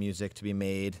money in music to be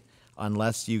made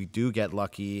unless you do get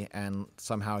lucky and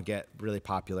somehow get really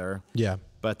popular. Yeah.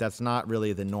 But that's not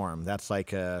really the norm. That's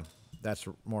like that's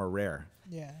more rare.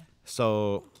 Yeah.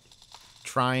 So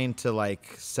trying to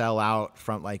like sell out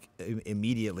from like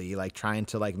immediately, like trying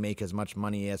to like make as much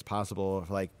money as possible,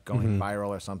 like going viral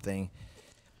or something.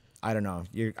 I don't know.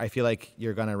 I feel like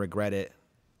you're gonna regret it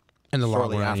in the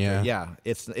long run. Yeah,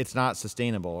 it's not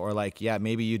sustainable. Or like,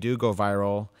 maybe you do go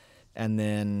viral, and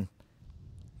then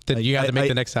like, you have to make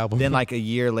the next album. Then like a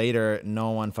year later,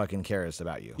 no one fucking cares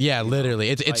about you. Yeah, literally,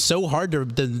 it's so hard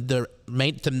to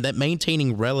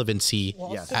maintaining relevancy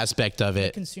aspect of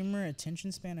it. The consumer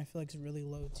attention span, I feel like, is really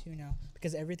low too now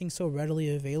because everything's so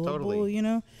readily available. Totally. You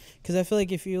know, because I feel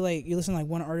like if you listen to like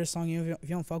one artist song, if you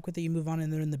don't fuck with it, you move on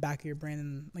and they're in the back of your brain,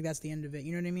 and like that's the end of it.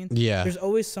 You know what I mean? Yeah. There's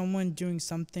always someone doing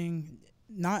something,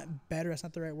 not better. That's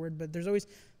not the right word, but there's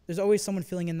always someone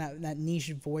filling in that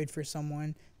niche void for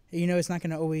someone. You know, it's not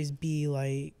going to always be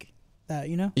like that,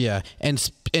 you know? Yeah. And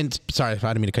sorry, I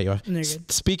didn't mean to cut you off. No, you're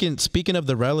good. Speaking of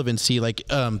the relevancy, like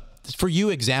for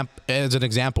you as an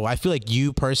example, I feel like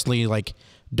you personally like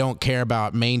don't care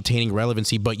about maintaining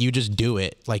relevancy, but you just do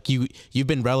it. Like you've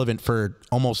been relevant for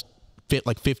almost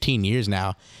 15 years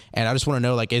now. And I just want to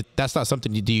know, like, that's not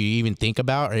something do you even think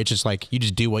about, or it's just like you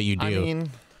just do what you do? I mean,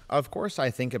 of course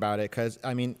I think about it because,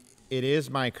 I mean, it is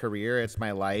my career. It's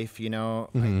my life, you know?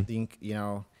 I think, you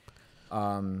know...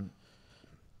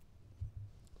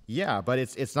 yeah, but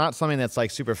it's not something that's like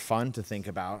super fun to think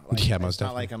about. Like, yeah, most it's not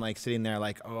definitely. like I'm like sitting there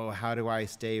like, oh, how do I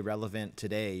stay relevant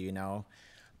today? You know,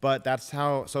 but that's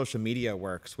how social media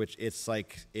works. Which it's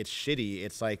like it's shitty.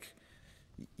 It's like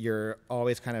you're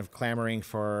always kind of clamoring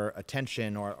for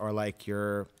attention, or like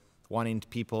you're wanting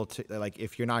people to like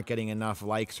if you're not getting enough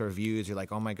likes or views, you're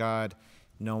like, oh my god,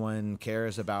 no one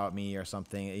cares about me or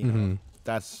something. You know,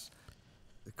 that's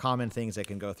common things that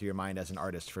can go through your mind as an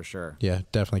artist for sure. Yeah,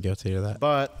 definitely guilty of that.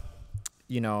 But,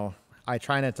 you know, I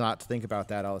try not to think about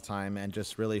that all the time and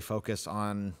just really focus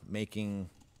on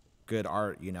making good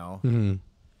art, you know.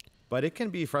 but it can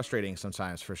be frustrating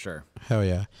sometimes for sure. Hell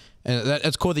yeah. And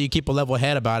it's cool that you keep a level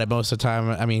head about it most of the time.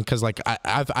 I mean, because like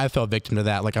I fell victim to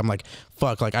that. Like I'm like,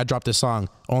 fuck, like I dropped this song,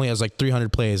 only has like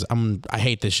 300 plays. I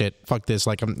hate this shit. Fuck this.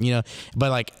 Like I'm, you know,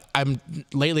 but like I'm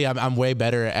way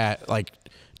better at like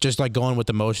just like going with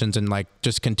emotions and like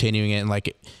just continuing it. And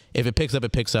like if it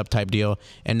picks up type deal.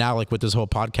 And now like with this whole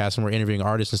podcast and we're interviewing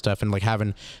artists and stuff and like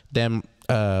having them,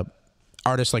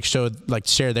 artists like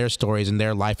share their stories and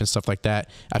their life and stuff like that.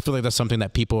 I feel like that's something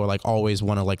that people are like always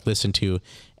want to like listen to,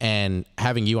 and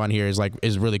having you on here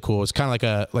is really cool. It's kind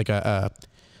of like a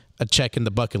check in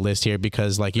the bucket list here,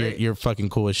 because like you're fucking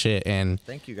cool as shit. And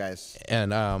thank you guys.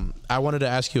 And I wanted to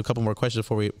ask you a couple more questions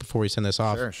before we send this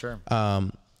off. Sure.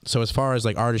 So as far as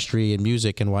like artistry and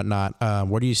music and whatnot,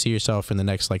 where do you see yourself in the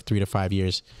next like 3 to 5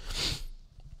 years?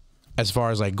 As far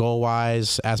as like goal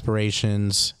wise,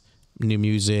 aspirations, new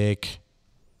music,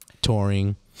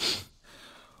 touring?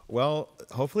 Well,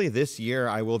 hopefully this year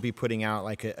I will be putting out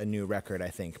like a new record, I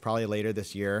think. Probably later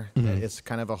this year. Mm-hmm. It's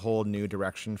kind of a whole new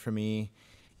direction for me.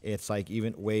 It's like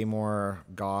even way more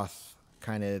goth,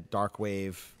 kind of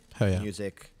darkwave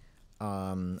music.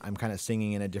 I'm kind of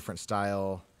singing in a different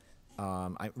style.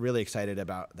 I'm really excited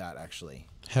about that, actually.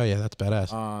 Hell yeah, that's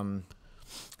badass.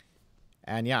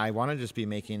 And yeah, I want to just be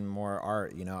making more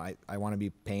art. You know, I want to be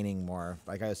painting more.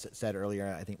 Like I said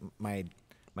earlier, I think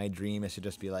my dream is to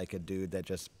just be like a dude that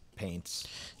just paints.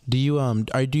 Do you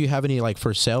have any like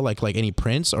for sale, like any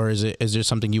prints, or is there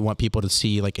something you want people to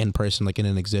see like in person, like in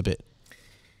an exhibit?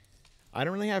 I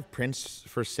don't really have prints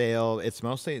for sale. It's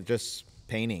mostly just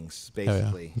paintings,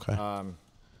 basically. Oh, yeah.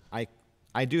 Okay.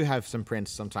 I do have some prints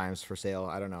sometimes for sale.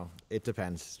 I don't know. It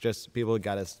depends. Just people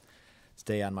gotta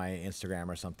stay on my Instagram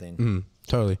or something.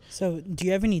 Totally. So do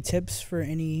you have any tips for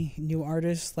any new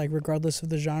artists, like regardless of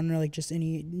the genre, like just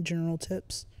any general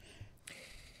tips?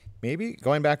 Maybe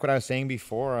going back what I was saying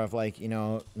before of like, you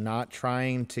know, not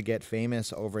trying to get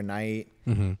famous overnight.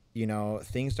 Mm-hmm. You know,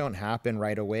 things don't happen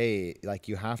right away. Like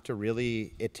you have to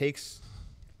really, it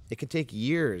could take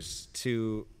years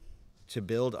to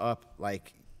build up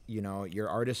like, you know, your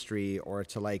artistry or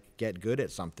to like get good at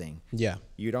something. Yeah.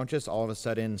 You don't just all of a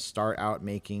sudden start out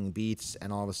making beats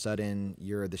and all of a sudden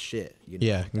you're the shit. You know?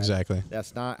 Yeah, exactly.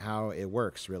 That's not how it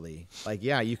works really. Like,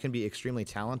 yeah, you can be extremely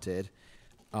talented,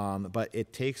 but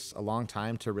it takes a long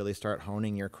time to really start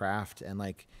honing your craft, and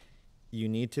like you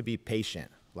need to be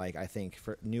patient. Like I think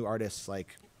for new artists,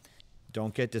 like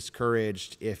don't get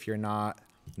discouraged if you're not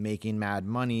making mad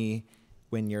money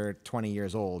when you're 20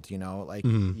 years old, you know, like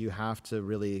you have to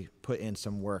really put in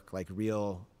some work, like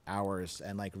real hours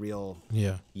and like real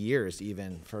years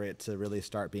even for it to really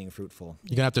start being fruitful.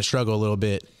 You're gonna have to struggle a little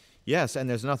bit. Yes. And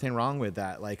there's nothing wrong with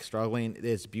that. Like struggling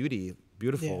is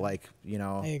beautiful. Yeah. Like, you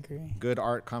know, I agree. Good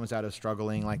art comes out of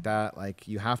struggling like that. Like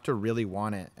you have to really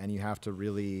want it, and you have to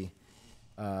really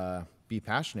be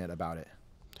passionate about it.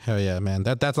 Hell yeah, man.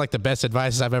 That's like the best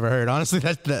advice I've ever heard. Honestly,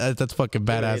 that's fucking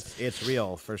badass. It's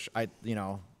real for sure.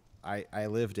 I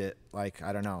lived it. Like,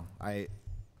 I don't know. I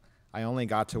only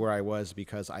got to where I was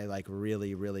because I like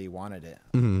really, really wanted it.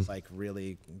 Mm-hmm. It's like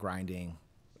really grinding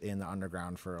in the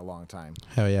underground for a long time.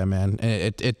 Hell yeah, man.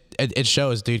 And it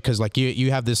shows, dude, because like you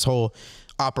have this whole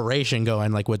operation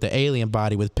going, like with the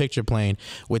ALIENBODY, with Pictureplane,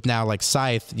 with now like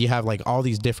Scythe. You have like all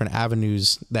these different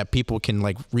avenues that people can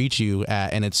like reach you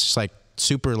at, and it's just like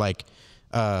super like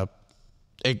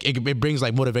it brings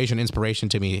like motivation, inspiration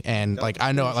to me, and like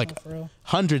I know like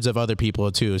hundreds of other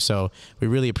people too, so we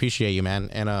really appreciate you, man.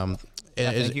 And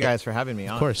thank you guys for having me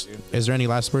on. Of course. Is there any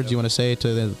last words you want to say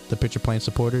to the Pictureplane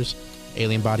supporters,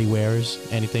 ALIENBODY wearers,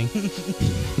 anything?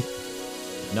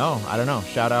 No, I don't know.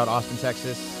 Shout out Austin,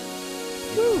 Texas.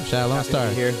 Woo. Shout out Lone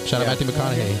Star. Shout out Matthew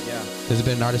McConaughey. Yeah. This has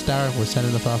been an Artist Hour. We're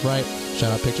sending us off right.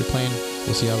 Shout out Pictureplane.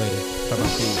 We'll see y'all later. Bye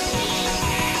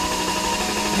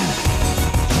bye.